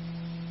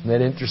 Isn't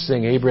that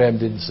interesting? Abraham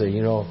didn't say,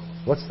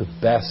 "What's the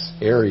best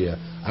area?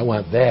 I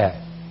want that."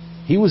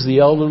 He was the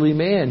elderly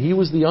man. He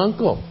was the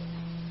uncle.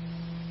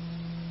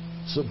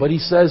 But he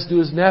says to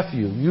his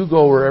nephew, "You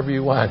go wherever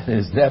you want." And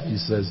his nephew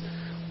says,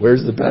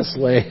 "Where's the best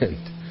land?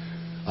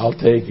 I'll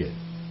take it."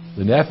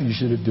 The nephew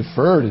should have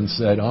deferred and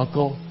said,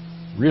 "Uncle,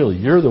 really,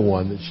 you're the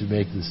one that should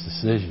make this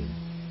decision."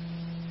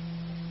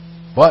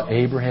 But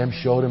Abraham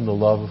showed him the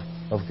love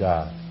of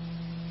God.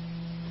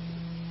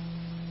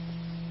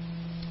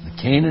 The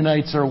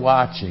Canaanites are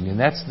watching, and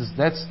that's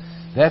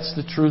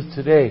the truth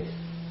today.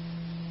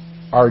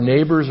 Our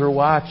neighbors are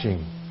watching.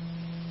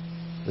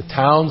 The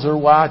towns are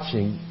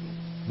watching.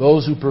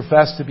 Those who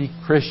profess to be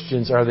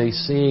Christians, are they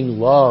seeing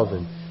love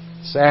and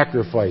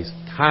sacrifice,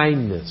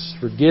 kindness,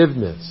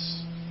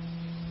 forgiveness?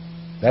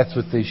 That's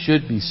what they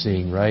should be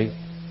seeing, right?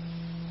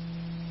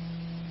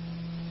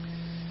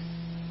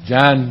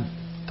 John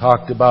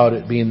talked about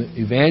it being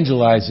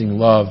evangelizing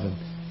love. In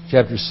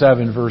chapter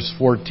 7, verse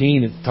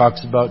 14, it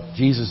talks about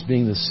Jesus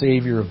being the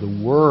Savior of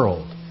the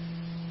world.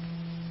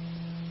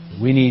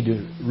 We need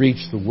to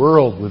reach the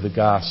world with the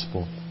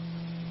gospel.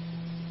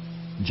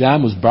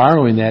 John was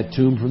borrowing that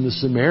tune from the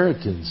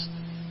Samaritans.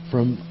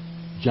 From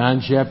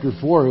John chapter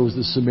 4, it was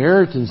the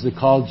Samaritans that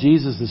called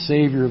Jesus the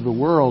Savior of the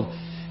world.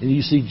 And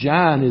you see,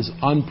 John is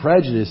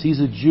unprejudiced. He's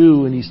a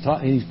Jew, and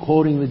he's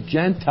quoting the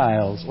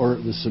Gentiles, or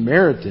the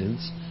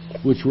Samaritans,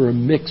 which were a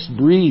mixed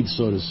breed,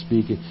 so to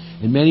speak.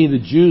 And many of the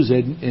Jews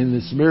and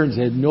the Samaritans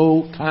had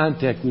no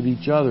contact with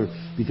each other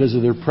because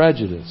of their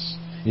prejudice.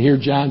 And here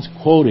John's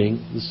quoting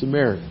the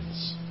Samaritans.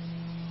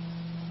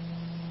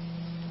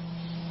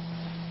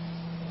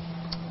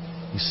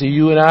 You see,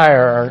 you and I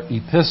are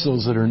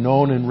epistles that are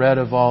known and read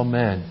of all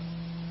men.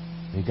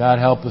 May God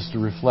help us to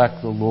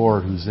reflect the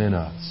Lord who's in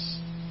us.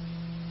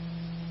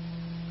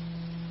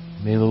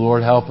 May the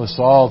Lord help us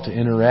all to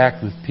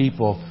interact with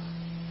people.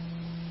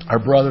 Our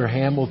brother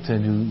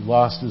Hamilton, who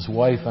lost his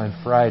wife on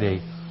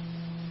Friday,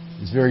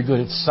 is very good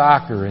at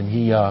soccer, and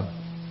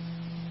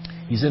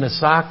he's in a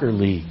soccer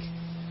league,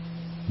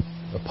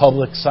 a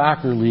public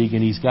soccer league,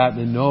 and he's gotten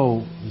to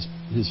know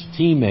his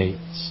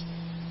teammates.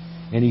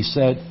 And he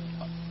said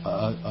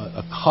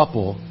a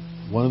couple,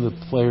 one of the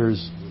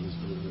players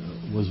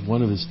was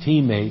one of his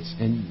teammates,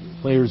 and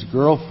the player's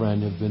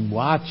girlfriend have been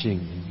watching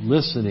and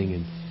listening,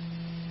 and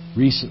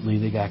recently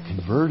they got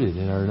converted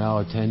and are now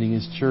attending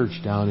his church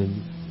down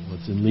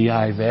in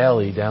Lehigh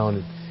Valley,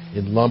 down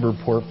in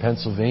Lumberport,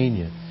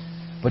 Pennsylvania.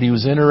 But he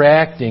was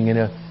interacting in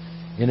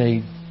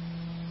a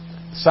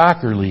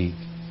soccer league.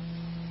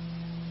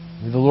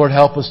 May the Lord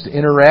help us to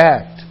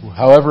interact,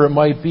 however it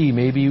might be.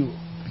 Maybe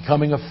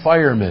becoming a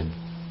fireman,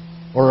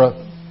 or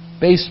a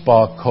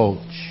baseball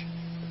coach,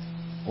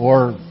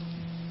 or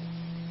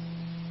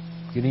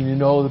getting to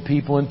know the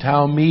people in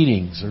town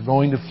meetings, or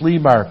going to flea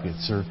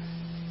markets, or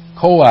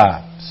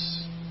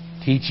co-ops,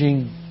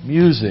 teaching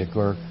music,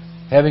 or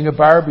having a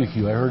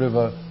barbecue. I heard of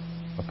a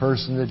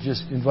person that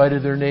just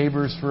invited their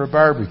neighbors for a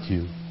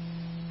barbecue.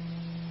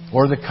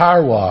 Or the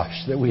car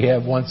wash that we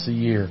have once a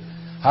year.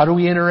 How do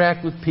we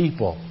interact with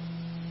people?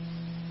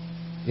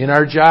 In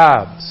our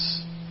jobs.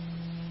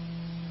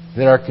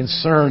 That our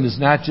concern is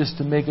not just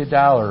to make a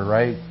dollar,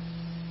 right?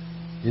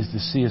 Is to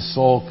see a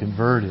soul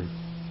converted.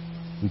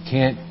 We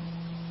can't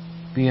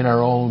be in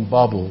our own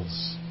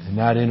bubbles and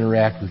not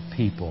interact with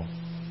people.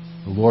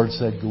 The Lord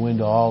said, go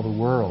into all the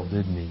world,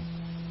 didn't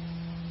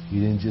He? He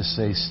didn't just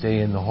say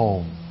stay in the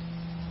home.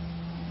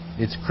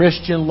 It's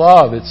Christian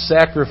love. It's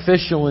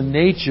sacrificial in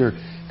nature.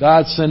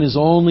 God sent His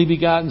only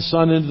begotten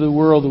Son into the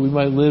world that we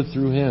might live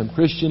through Him.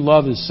 Christian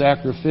love is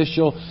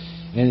sacrificial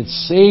and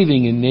it's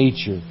saving in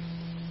nature.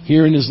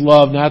 Here in His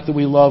love, not that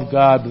we love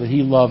God, but that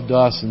He loved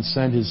us and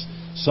sent His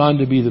Son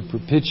to be the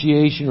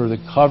propitiation or the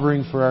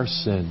covering for our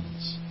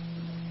sins.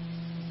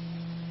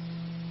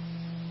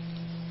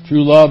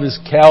 True love is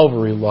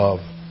Calvary love.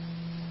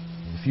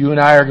 If you and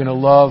I are going to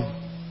love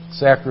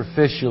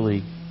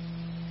sacrificially,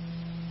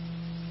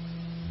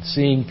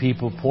 seeing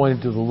people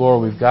pointed to the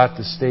Lord, we've got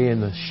to stay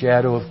in the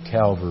shadow of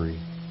Calvary.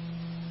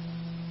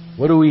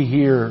 What do we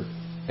hear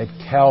at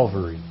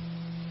Calvary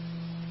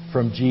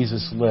from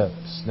Jesus'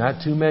 lips?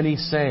 Not too many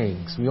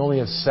sayings. We only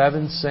have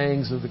 7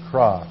 sayings of the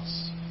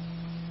cross.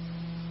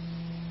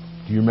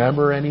 Do you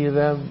remember any of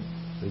them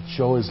that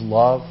show His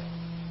love?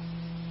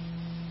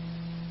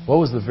 What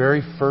was the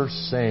very first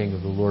saying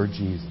of the Lord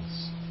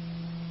Jesus?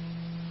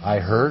 I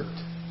hurt.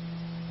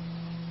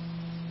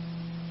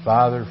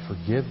 Father,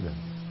 forgive them.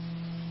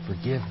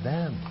 Forgive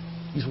them.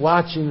 He's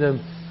watching them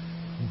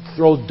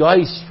throw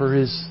dice for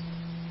His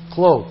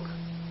cloak.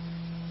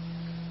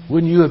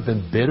 Wouldn't you have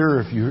been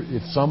bitter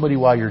if somebody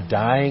while you're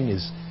dying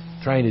is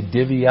trying to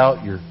divvy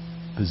out your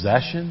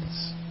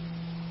possessions?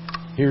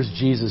 Here's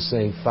Jesus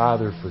saying,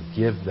 Father,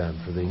 forgive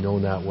them, for they know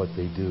not what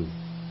they do.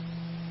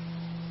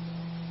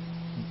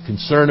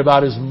 Concerned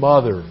about His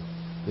mother,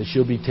 that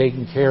she'll be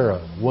taken care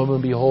of.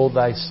 Woman, behold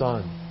thy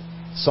son.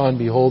 Son,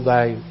 behold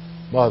thy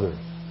mother.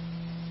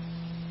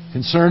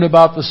 Concerned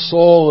about the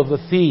soul of the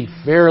thief.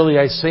 Verily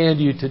I say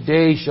unto you,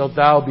 today shalt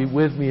thou be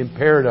with me in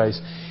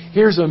paradise.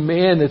 Here's a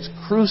man that's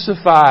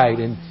crucified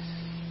and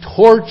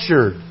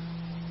tortured.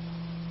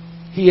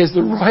 He has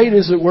the right,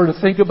 as it were, to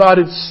think about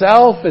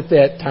himself at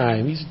that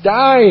time. He's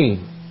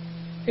dying.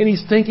 And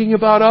he's thinking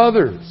about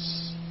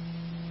others.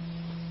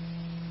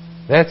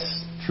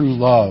 That's true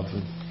love.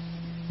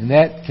 And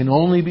that can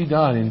only be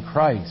done in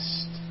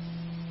Christ.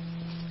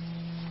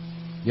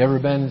 You ever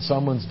been in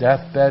someone's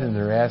deathbed and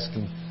they're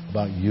asking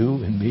about you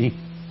and me?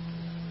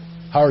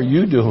 How are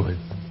you doing?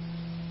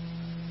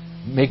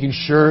 Making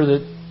sure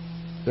that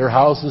their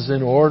house is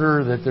in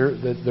order,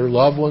 that their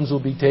loved ones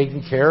will be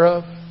taken care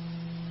of?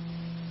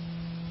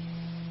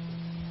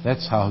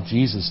 That's how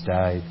Jesus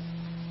died.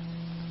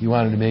 He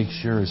wanted to make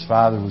sure His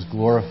Father was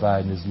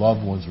glorified and His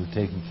loved ones were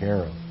taken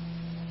care of.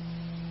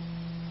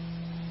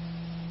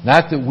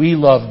 Not that we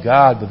love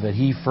God, but that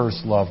He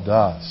first loved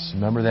us.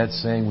 Remember that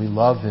saying, we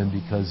love Him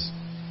because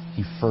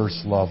He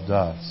first loved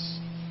us.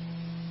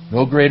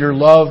 No greater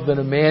love than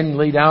a man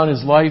lay down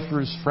his life for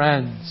his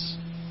friends.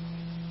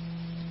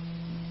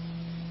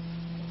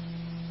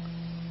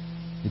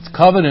 It's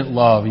covenant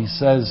love. He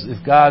says,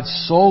 if God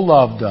so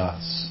loved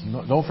us,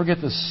 don't forget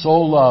the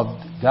so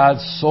loved, God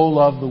so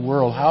loved the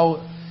world.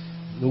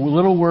 The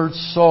little word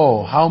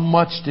so, how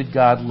much did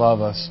God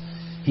love us?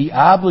 He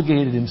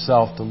obligated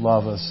Himself to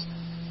love us.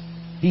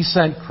 He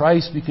sent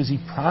Christ because He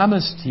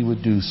promised He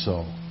would do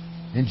so.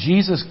 And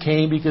Jesus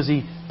came because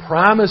He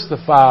promised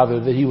the Father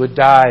that He would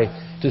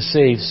die to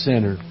save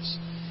sinners.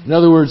 In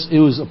other words, it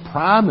was a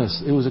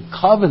promise. It was a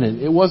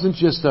covenant. It wasn't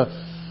just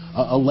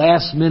a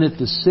last-minute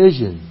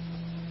decision.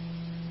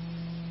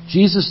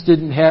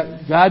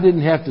 God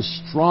didn't have to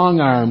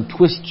strong-arm,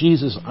 twist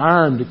Jesus'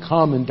 arm to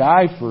come and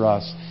die for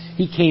us.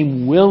 He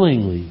came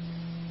willingly.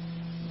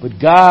 But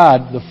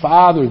God, the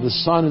Father, the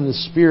Son, and the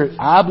Spirit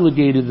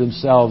obligated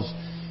themselves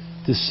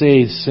to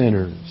save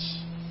sinners.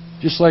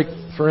 Just like,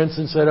 for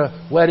instance, at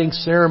a wedding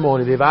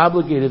ceremony, they've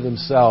obligated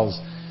themselves.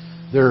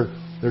 They're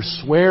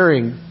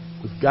swearing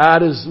with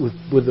God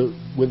with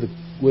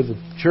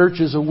the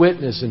church as a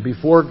witness and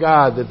before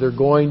God that they're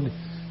going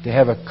to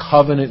have a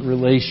covenant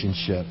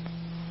relationship.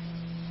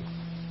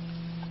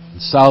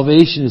 And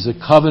salvation is a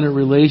covenant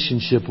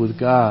relationship with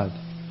God.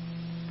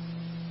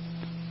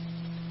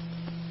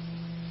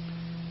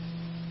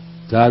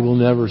 God will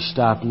never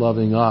stop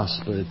loving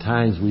us, but at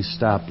times we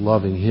stop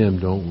loving Him,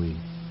 don't we?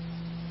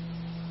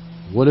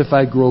 What if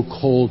I grow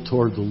cold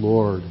toward the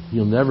Lord?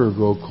 He'll never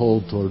grow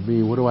cold toward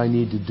me. What do I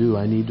need to do?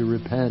 I need to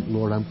repent.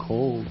 Lord, I'm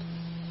cold.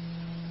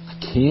 I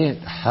can't.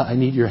 I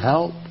need your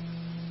help.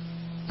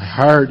 My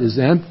heart is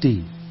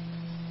empty.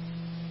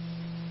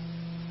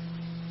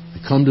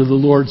 I come to the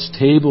Lord's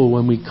table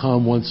when we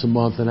come once a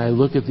month and I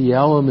look at the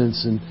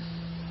elements, and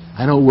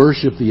I don't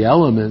worship the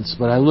elements,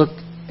 but I look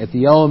at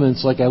the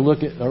elements like I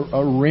look at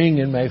a ring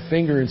in my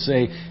finger and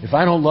say, if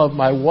I don't love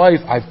my wife,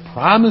 I've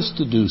promised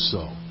to do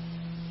so.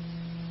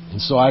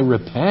 And so I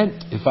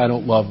repent if I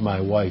don't love my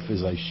wife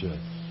as I should.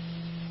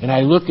 And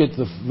I look at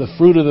the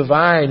fruit of the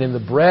vine and the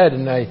bread,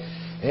 and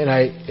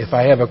if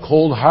I have a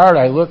cold heart,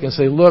 I look and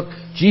say, look,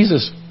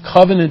 Jesus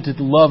covenanted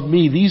to love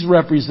me. These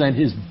represent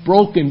His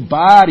broken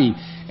body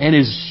and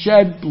His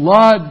shed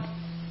blood.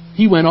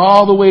 He went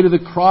all the way to the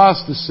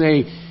cross to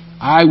say,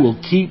 I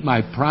will keep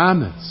my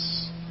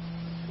promise.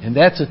 And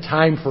that's a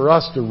time for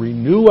us to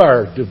renew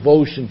our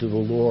devotion to the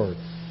Lord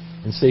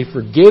and say,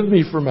 forgive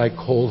me for my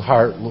cold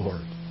heart,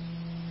 Lord.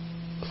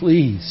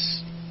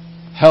 Please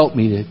help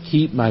me to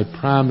keep my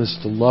promise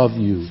to love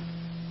you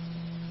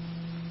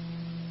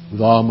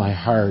with all my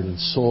heart and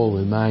soul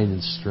and mind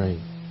and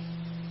strength.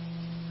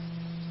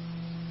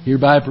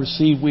 Hereby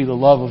perceive we the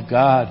love of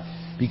God,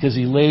 because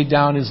He laid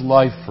down His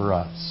life for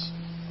us,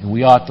 and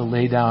we ought to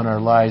lay down our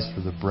lives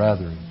for the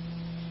brethren.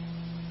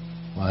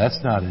 Well, that's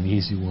not an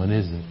easy one,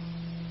 is it?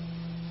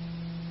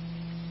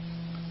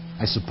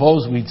 I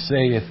suppose we'd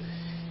say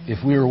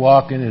if we were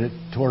walking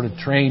toward a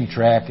train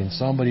track and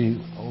somebody,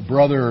 a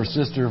brother or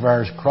sister of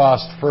ours,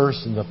 crossed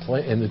first and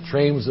the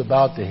train was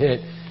about to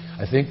hit,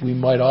 I think we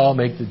might all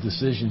make the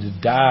decision to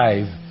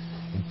dive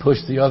and push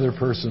the other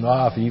person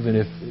off, even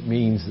if it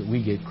means that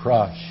we get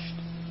crushed.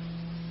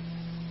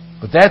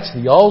 But that's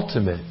the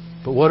ultimate.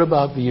 But what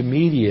about the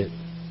immediate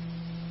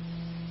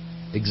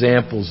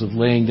examples of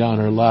laying down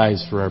our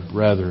lives for our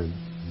brethren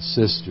and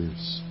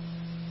sisters?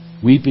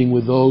 Weeping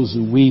with those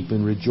who weep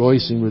and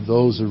rejoicing with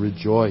those who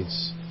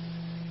rejoice.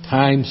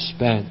 Time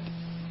spent.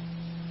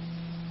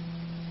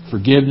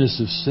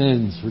 Forgiveness of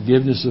sins,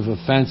 forgiveness of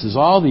offenses.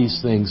 All these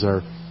things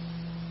are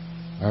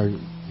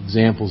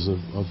examples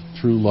of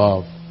true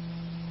love.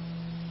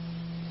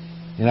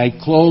 And I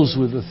close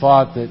with the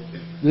thought that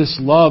this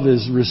love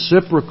is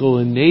reciprocal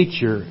in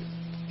nature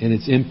and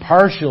it's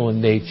impartial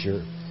in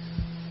nature.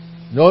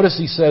 Notice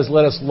he says,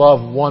 let us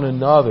love one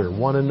another.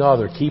 One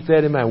another. Keep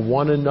that in mind.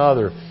 One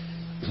another.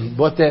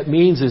 What that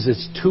means is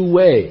it's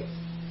two-way.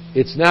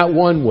 It's not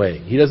one way.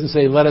 He doesn't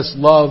say, let us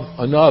love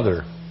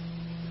another.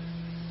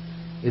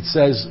 It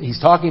says, he's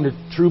talking to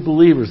true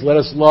believers, let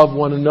us love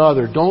one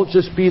another. Don't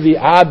just be the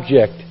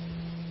object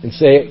and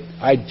say,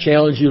 I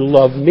challenge you to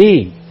love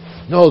me.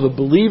 No, the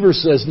believer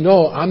says,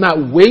 no, I'm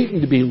not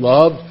waiting to be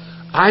loved.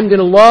 I'm going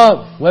to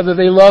love, whether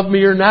they love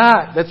me or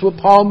not. That's what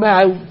Paul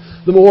meant.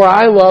 The more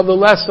I love, the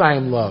less I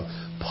am loved.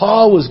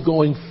 Paul was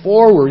going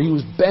forward. He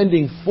was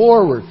bending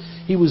forward.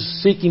 He was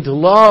seeking to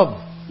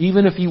love,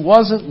 even if he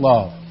wasn't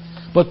loved.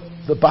 But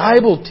the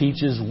Bible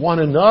teaches one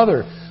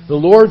another. The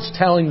Lord's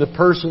telling the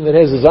person that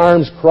has his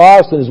arms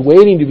crossed and is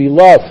waiting to be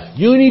loved,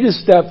 you need to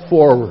step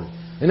forward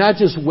and not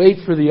just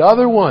wait for the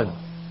other one.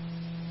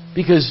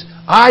 Because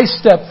I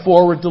stepped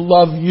forward to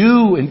love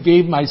you and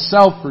gave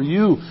myself for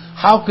you.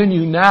 How can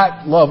you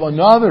not love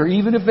another,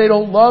 even if they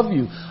don't love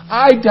you?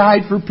 I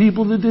died for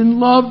people that didn't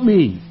love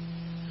me.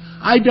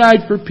 I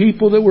died for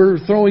people that were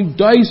throwing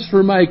dice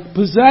for my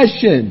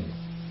possession.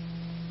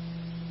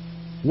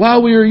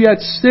 While we were yet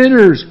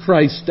sinners,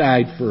 Christ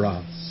died for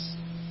us.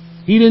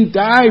 He didn't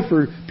die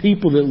for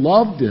people that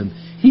loved Him.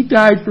 He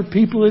died for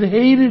people that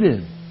hated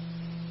Him.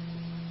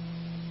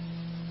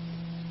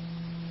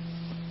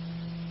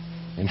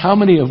 And how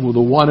many of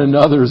the one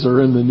another's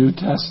are in the New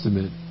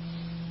Testament?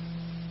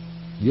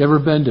 You ever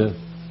been to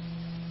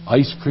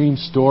ice cream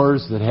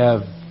stores that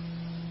have,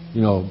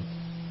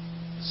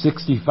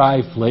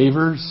 65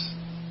 flavors?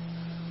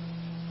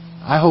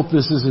 I hope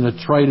this isn't a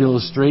trite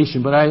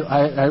illustration, but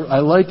I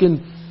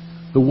liken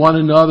the one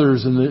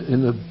another's in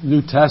the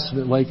New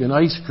Testament like an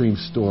ice cream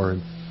store.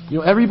 And,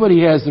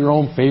 everybody has their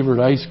own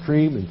favorite ice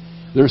cream, and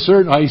there are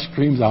certain ice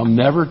creams I'll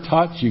never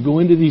touch. You go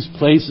into these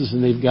places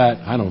and they've got,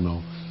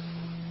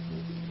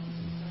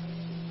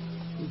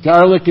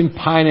 garlic and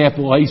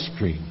pineapple ice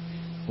cream,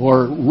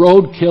 or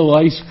roadkill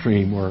ice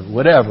cream, or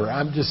whatever.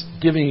 I'm just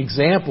giving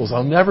examples.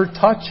 I'll never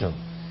touch them.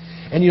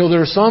 And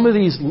there are some of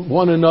these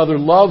one another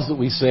loves that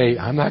we say,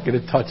 I'm not going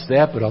to touch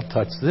that, but I'll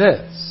touch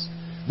this.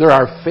 They're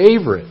our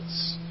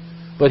favorites.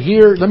 But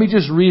here, let me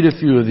just read a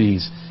few of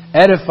these.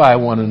 Edify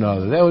one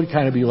another. That would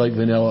kind of be like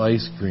vanilla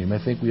ice cream.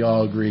 I think we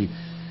all agree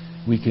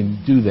we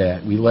can do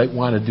that. We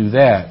want to do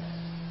that.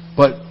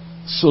 But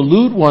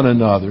salute one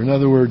another. In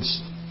other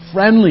words,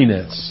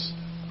 friendliness.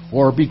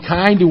 Or be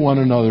kind to one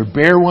another.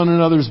 Bear one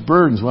another's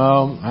burdens.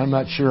 Well, I'm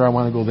not sure I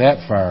want to go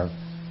that far.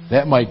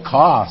 That might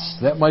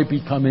cost. That might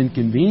become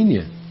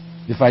inconvenient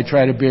if I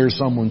try to bear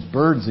someone's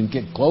burdens and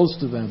get close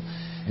to them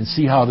and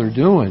see how they're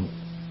doing.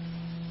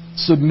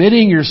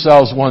 Submitting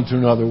yourselves one to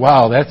another.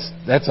 Wow,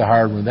 that's a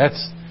hard one.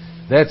 That's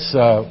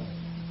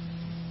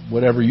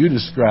whatever you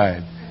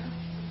described.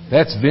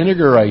 That's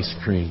vinegar ice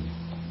cream.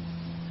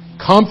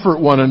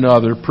 Comfort one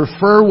another.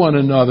 Prefer one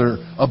another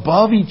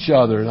above each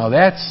other. Now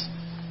that's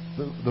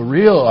the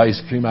real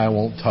ice cream I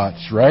won't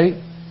touch, right?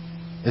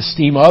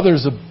 Esteem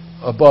others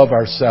above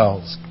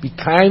ourselves. Be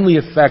kindly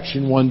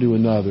affectioned one to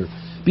another.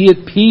 Be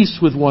at peace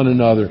with one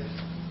another.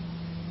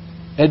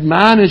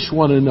 Admonish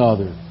one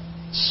another.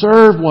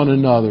 Serve one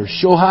another.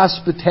 Show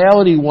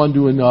hospitality one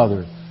to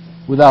another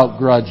without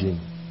grudging.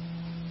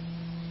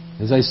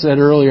 As I said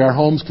earlier, our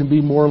homes can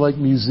be more like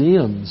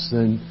museums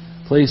than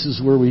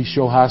places where we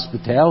show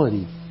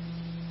hospitality.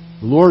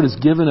 The Lord has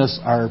given us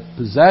our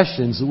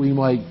possessions that we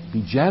might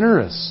be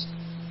generous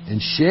and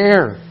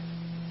share,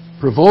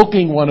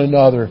 provoking one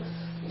another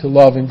to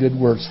love and good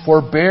works,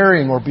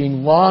 forbearing or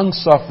being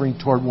long-suffering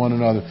toward one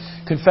another,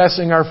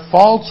 confessing our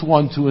faults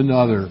one to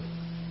another,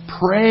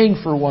 praying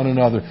for one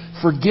another,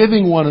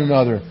 forgiving one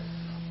another.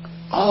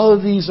 All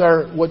of these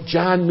are what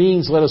John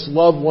means, let us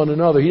love one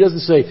another. He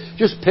doesn't say,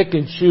 just pick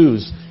and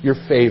choose your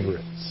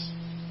favorites.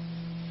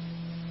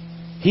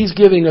 He's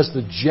giving us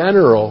the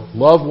general,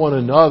 love one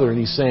another, and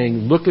He's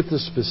saying, look at the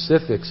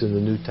specifics in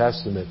the New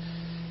Testament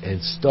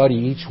and study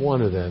each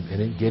one of them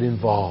and get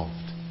involved.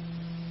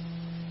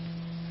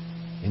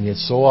 And yet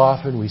so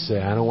often we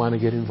say, I don't want to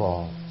get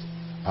involved.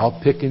 I'll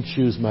pick and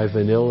choose my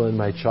vanilla and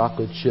my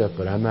chocolate chip,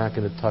 but I'm not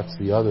going to touch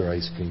the other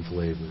ice cream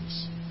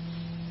flavors.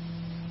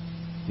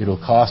 It'll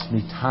cost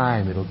me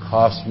time. It'll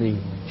cost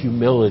me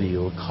humility.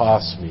 It'll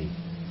cost me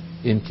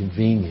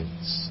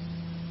inconvenience.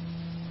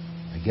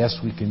 I guess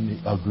we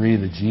can agree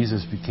that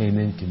Jesus became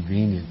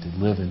inconvenient to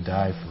live and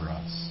die for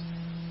us.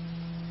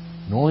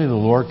 And only the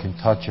Lord can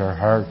touch our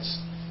hearts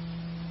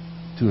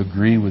to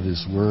agree with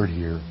His Word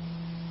here.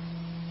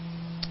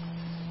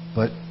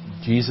 But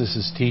Jesus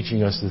is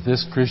teaching us that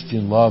this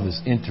Christian love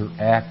is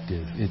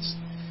interactive. It's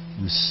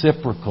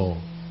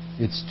reciprocal.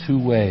 It's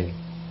two-way.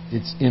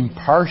 It's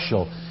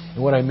impartial.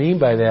 And what I mean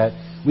by that,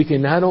 we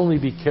can not only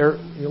be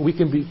we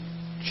can be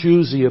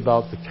choosy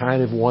about the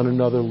kind of one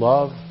another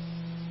love,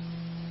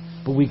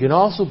 but we can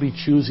also be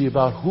choosy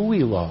about who we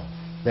love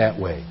that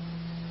way.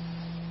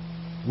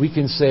 We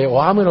can say, well,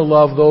 I'm going to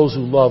love those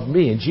who love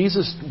me. And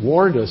Jesus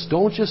warned us,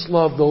 don't just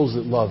love those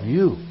that love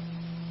you.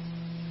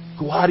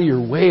 Go out of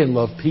your way and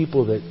love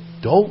people that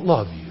don't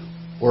love you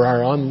or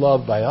are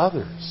unloved by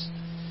others.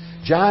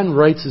 John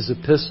writes his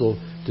epistle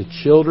to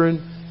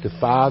children, to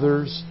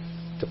fathers,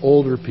 to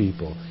older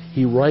people.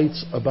 He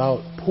writes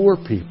about poor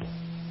people.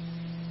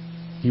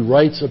 He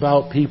writes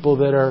about people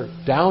that are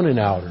down and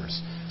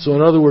outers. So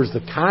in other words,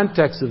 the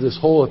context of this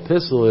whole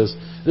epistle is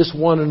this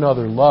one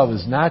another love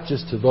is not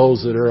just to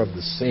those that are of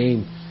the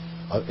same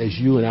as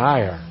you and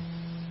I are,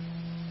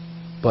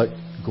 but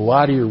go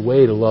out of your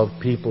way to love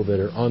people that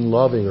are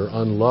unloving or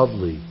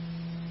unlovely,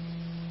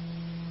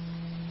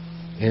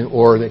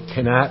 or that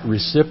cannot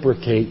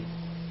reciprocate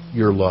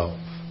your love.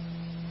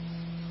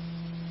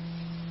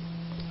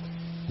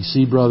 You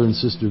see, brother and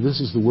sister, this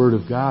is the Word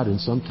of God, and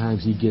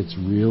sometimes He takes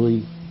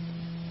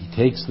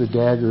the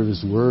dagger of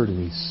His Word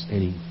and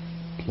He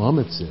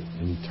plummets it,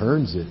 and He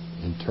turns it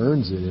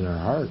in our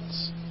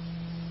hearts.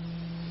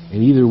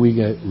 And either we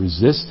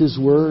resist His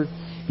Word,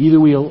 either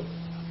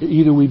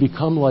we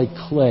become like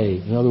clay.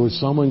 In other words,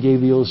 someone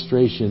gave the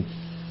illustration,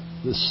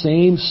 the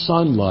same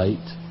sunlight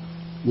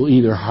will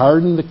either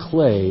harden the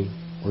clay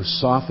or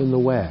soften the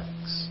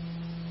wax.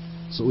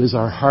 So is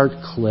our heart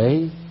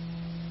clay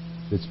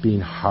that's being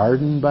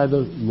hardened by the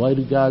light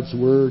of God's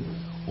Word,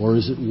 or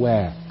is it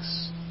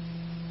wax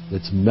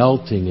that's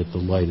melting at the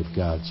light of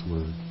God's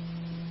Word?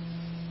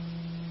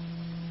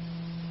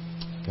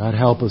 God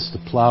help us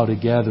to plow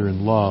together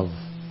in love.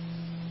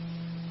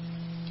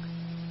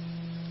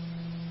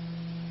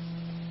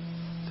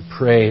 To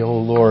pray, oh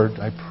Lord,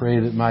 I pray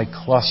that my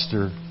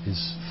cluster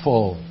is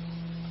full.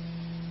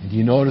 And do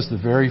you notice the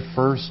very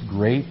first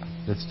grape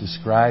that's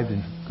described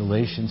in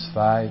Galatians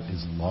 5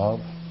 is love?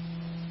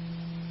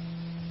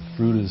 The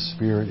fruit of the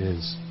Spirit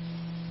is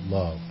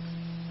love.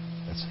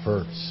 That's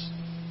first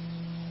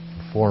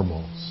and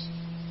foremost.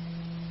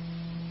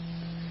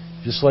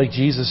 Just like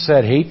Jesus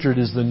said, hatred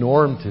is the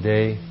norm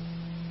today.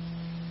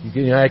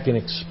 I can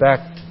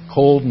expect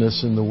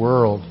coldness in the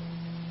world.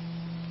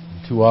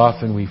 And too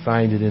often we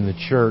find it in the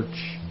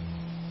church.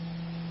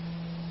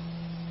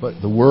 But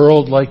the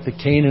world, like the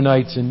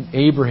Canaanites and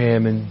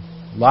Abraham and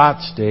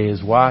Lot's day,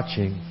 is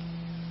watching.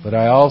 But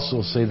I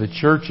also say the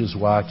church is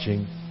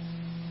watching.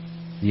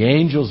 The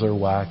angels are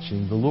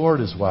watching. The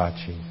Lord is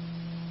watching.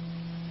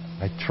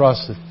 I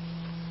trust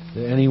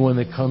that anyone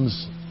that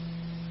comes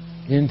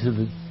into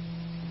the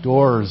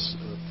doors,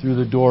 through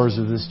the doors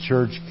of this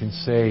church, can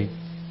say,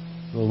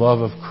 the love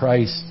of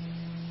Christ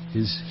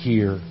is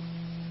here.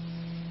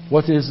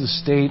 What is the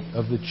state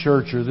of the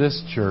church or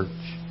this church?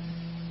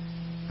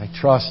 I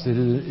trust that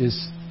it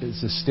is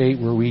a state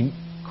where we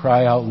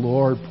cry out,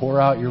 Lord, pour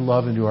out your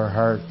love into our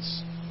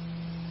hearts.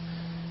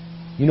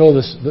 You know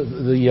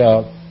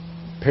the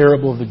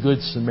parable of the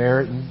Good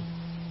Samaritan?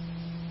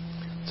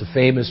 It's a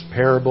famous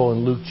parable in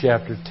Luke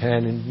chapter 10,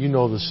 and you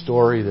know the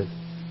story that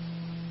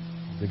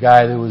the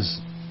guy that was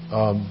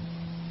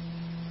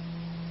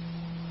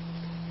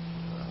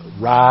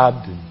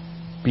robbed and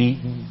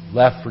beaten,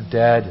 left for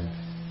dead, and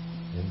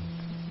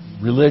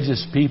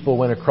religious people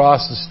went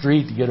across the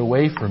street to get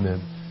away from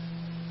him.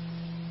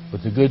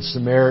 But the Good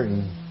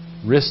Samaritan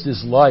risked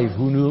his life.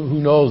 Who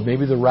knows?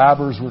 Maybe the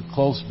robbers were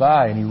close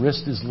by, and he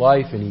risked his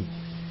life, and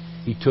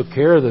he took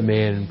care of the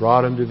man and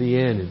brought him to the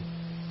inn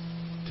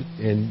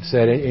and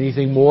said,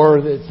 anything more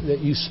that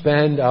you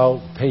spend,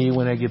 I'll pay you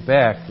when I get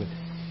back. But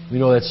we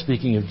know that's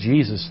speaking of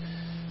Jesus.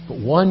 But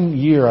one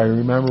year, I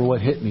remember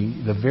what hit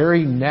me. The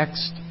very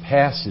next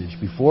passage,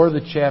 before the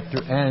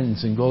chapter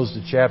ends and goes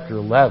to chapter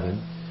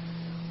 11,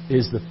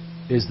 is the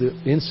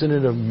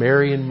incident of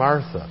Mary and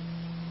Martha.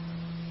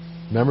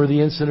 Remember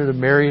the incident of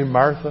Mary and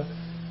Martha?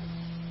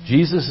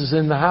 Jesus is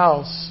in the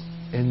house,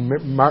 and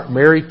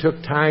Mary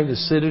took time to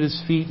sit at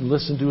His feet and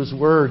listen to His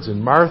words.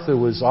 And Martha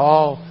was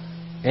all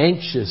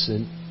anxious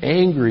and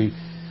angry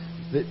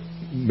that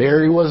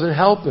Mary wasn't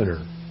helping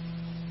her.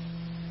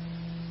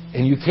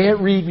 And you can't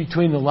read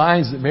between the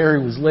lines that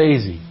Mary was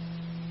lazy.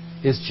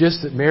 It's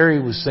just that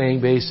Mary was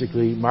saying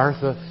basically,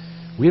 Martha,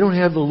 we don't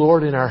have the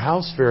Lord in our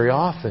house very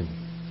often.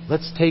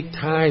 Let's take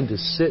time to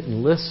sit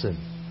and listen.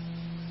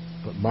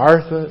 But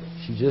Martha,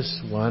 she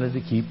just wanted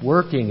to keep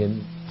working.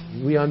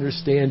 And we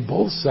understand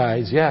both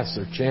sides. Yes,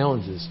 there are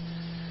challenges.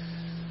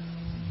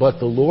 But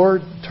the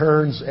Lord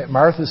turns,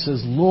 Martha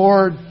says,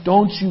 Lord,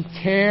 don't you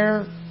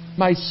care?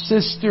 My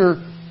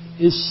sister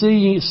is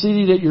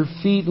seated at your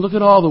feet. Look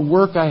at all the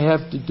work I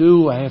have to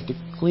do. I have to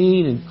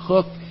clean and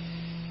cook.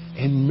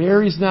 And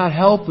Mary's not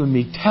helping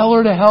me. Tell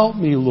her to help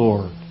me,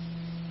 Lord.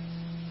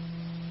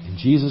 And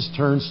Jesus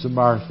turns to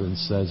Martha and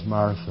says,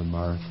 Martha,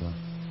 Martha,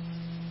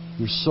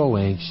 you're so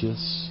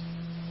anxious.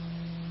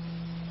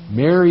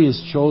 Mary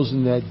has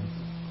chosen that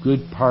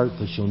good part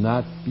that shall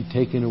not be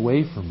taken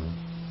away from her.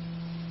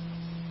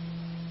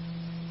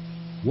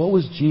 What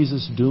was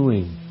Jesus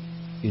doing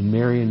in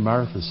Mary and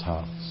Martha's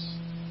house?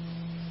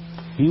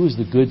 He was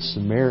the Good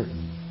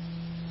Samaritan,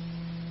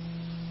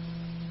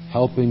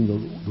 helping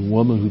the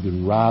woman who'd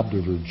been robbed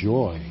of her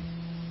joy,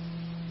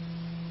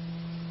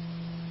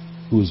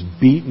 who was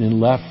beaten and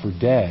left for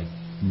dead.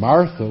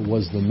 Martha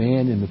was the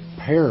man in the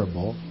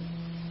parable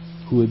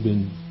who had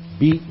been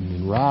beaten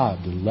and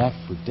robbed and left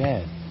for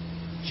dead.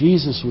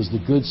 Jesus was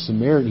the Good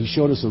Samaritan. He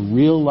showed us a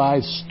real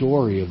life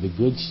story of the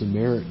Good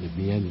Samaritan at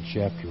the end of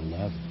chapter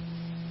 11.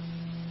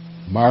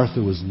 Martha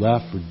was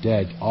left for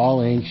dead,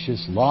 all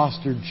anxious,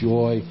 lost her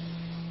joy.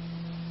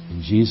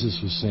 And Jesus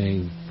was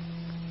saying,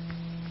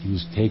 He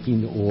was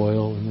taking the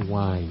oil and the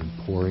wine and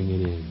pouring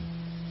it in.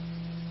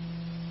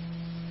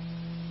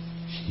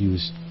 He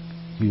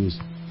was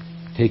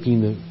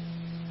taking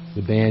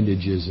the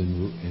bandages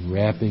and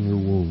wrapping her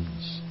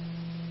wounds.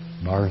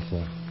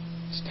 Martha,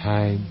 it's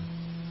time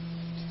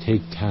to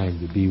take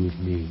time to be with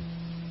me.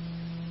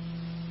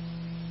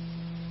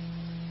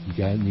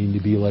 You need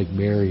to be like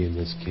Mary in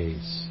this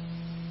case.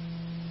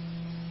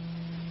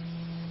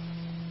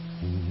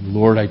 And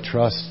Lord, I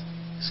trust,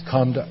 has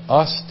come to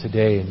us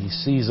today, and He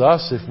sees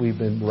us if we've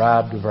been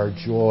robbed of our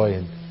joy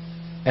and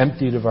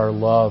emptied of our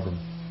love and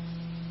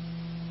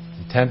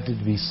tempted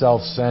to be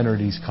self-centered.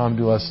 He's come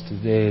to us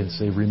today and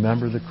say,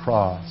 remember the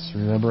cross.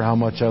 Remember how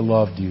much I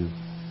loved you.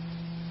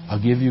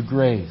 I'll give you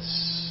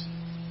grace.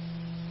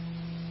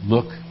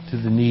 Look to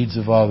the needs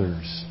of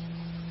others.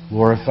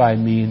 Glorify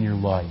me in your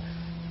life.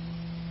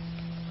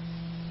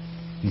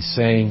 He's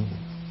saying,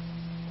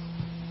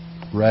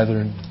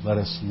 brethren, let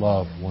us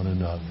love one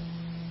another.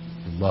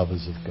 For love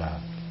is of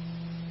God.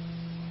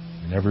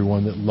 And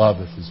everyone that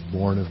loveth is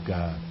born of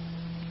God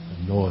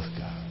and knoweth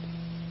God.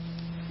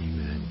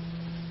 Amen.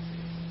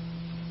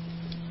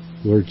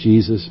 Lord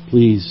Jesus,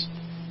 please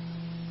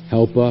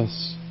help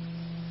us.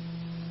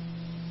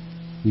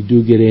 We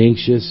do get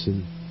anxious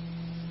and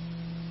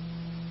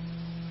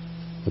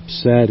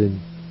upset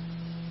and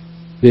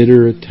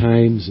bitter at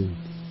times, and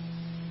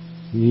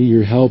we need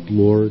your help,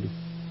 Lord.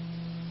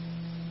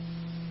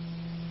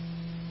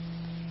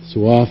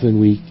 So often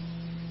we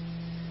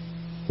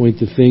point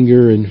the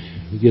finger and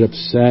we get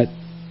upset,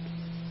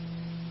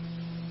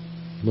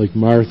 like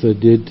Martha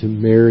did to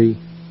Mary.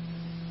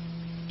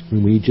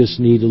 And we just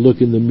need to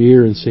look in the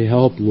mirror and say,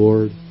 help,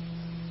 Lord.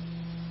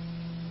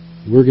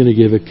 We're going to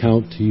give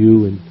account to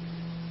you, and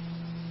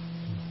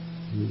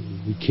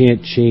we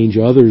can't change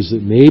others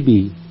that may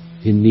be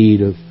in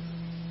need of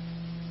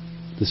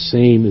the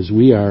same as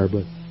we are,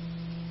 but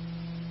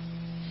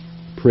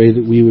pray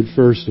that we would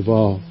first of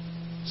all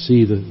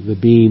see the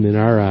beam in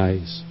our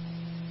eyes.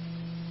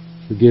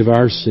 Forgive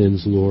our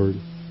sins, Lord.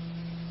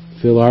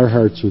 Fill our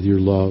hearts with your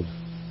love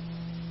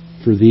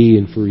for Thee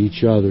and for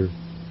each other.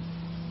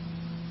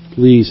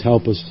 Please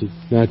help us to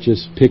not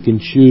just pick and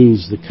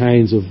choose the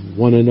kinds of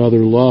one another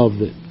love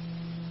that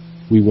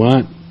we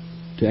want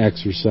to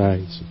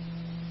exercise.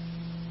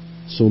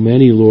 So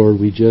many, Lord,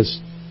 we just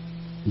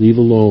leave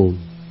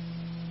alone.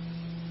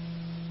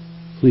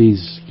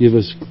 Please give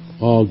us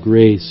all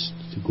grace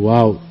to go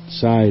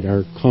outside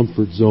our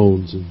comfort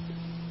zones and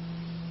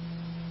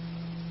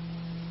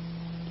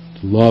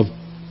to love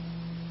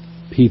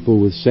people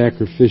with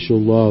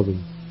sacrificial love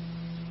and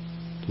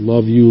to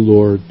love you,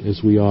 Lord,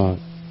 as we ought.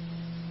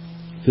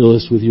 Fill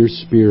us with your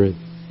Spirit.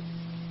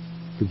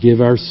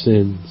 Forgive our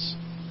sins.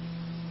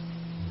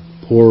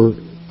 Pour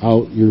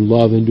out your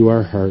love into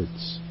our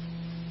hearts.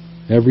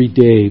 Every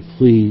day,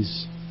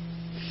 please,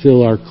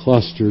 fill our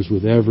clusters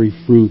with every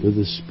fruit of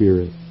the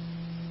Spirit.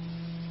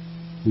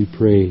 We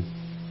pray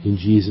in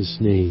Jesus'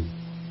 name.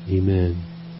 Amen.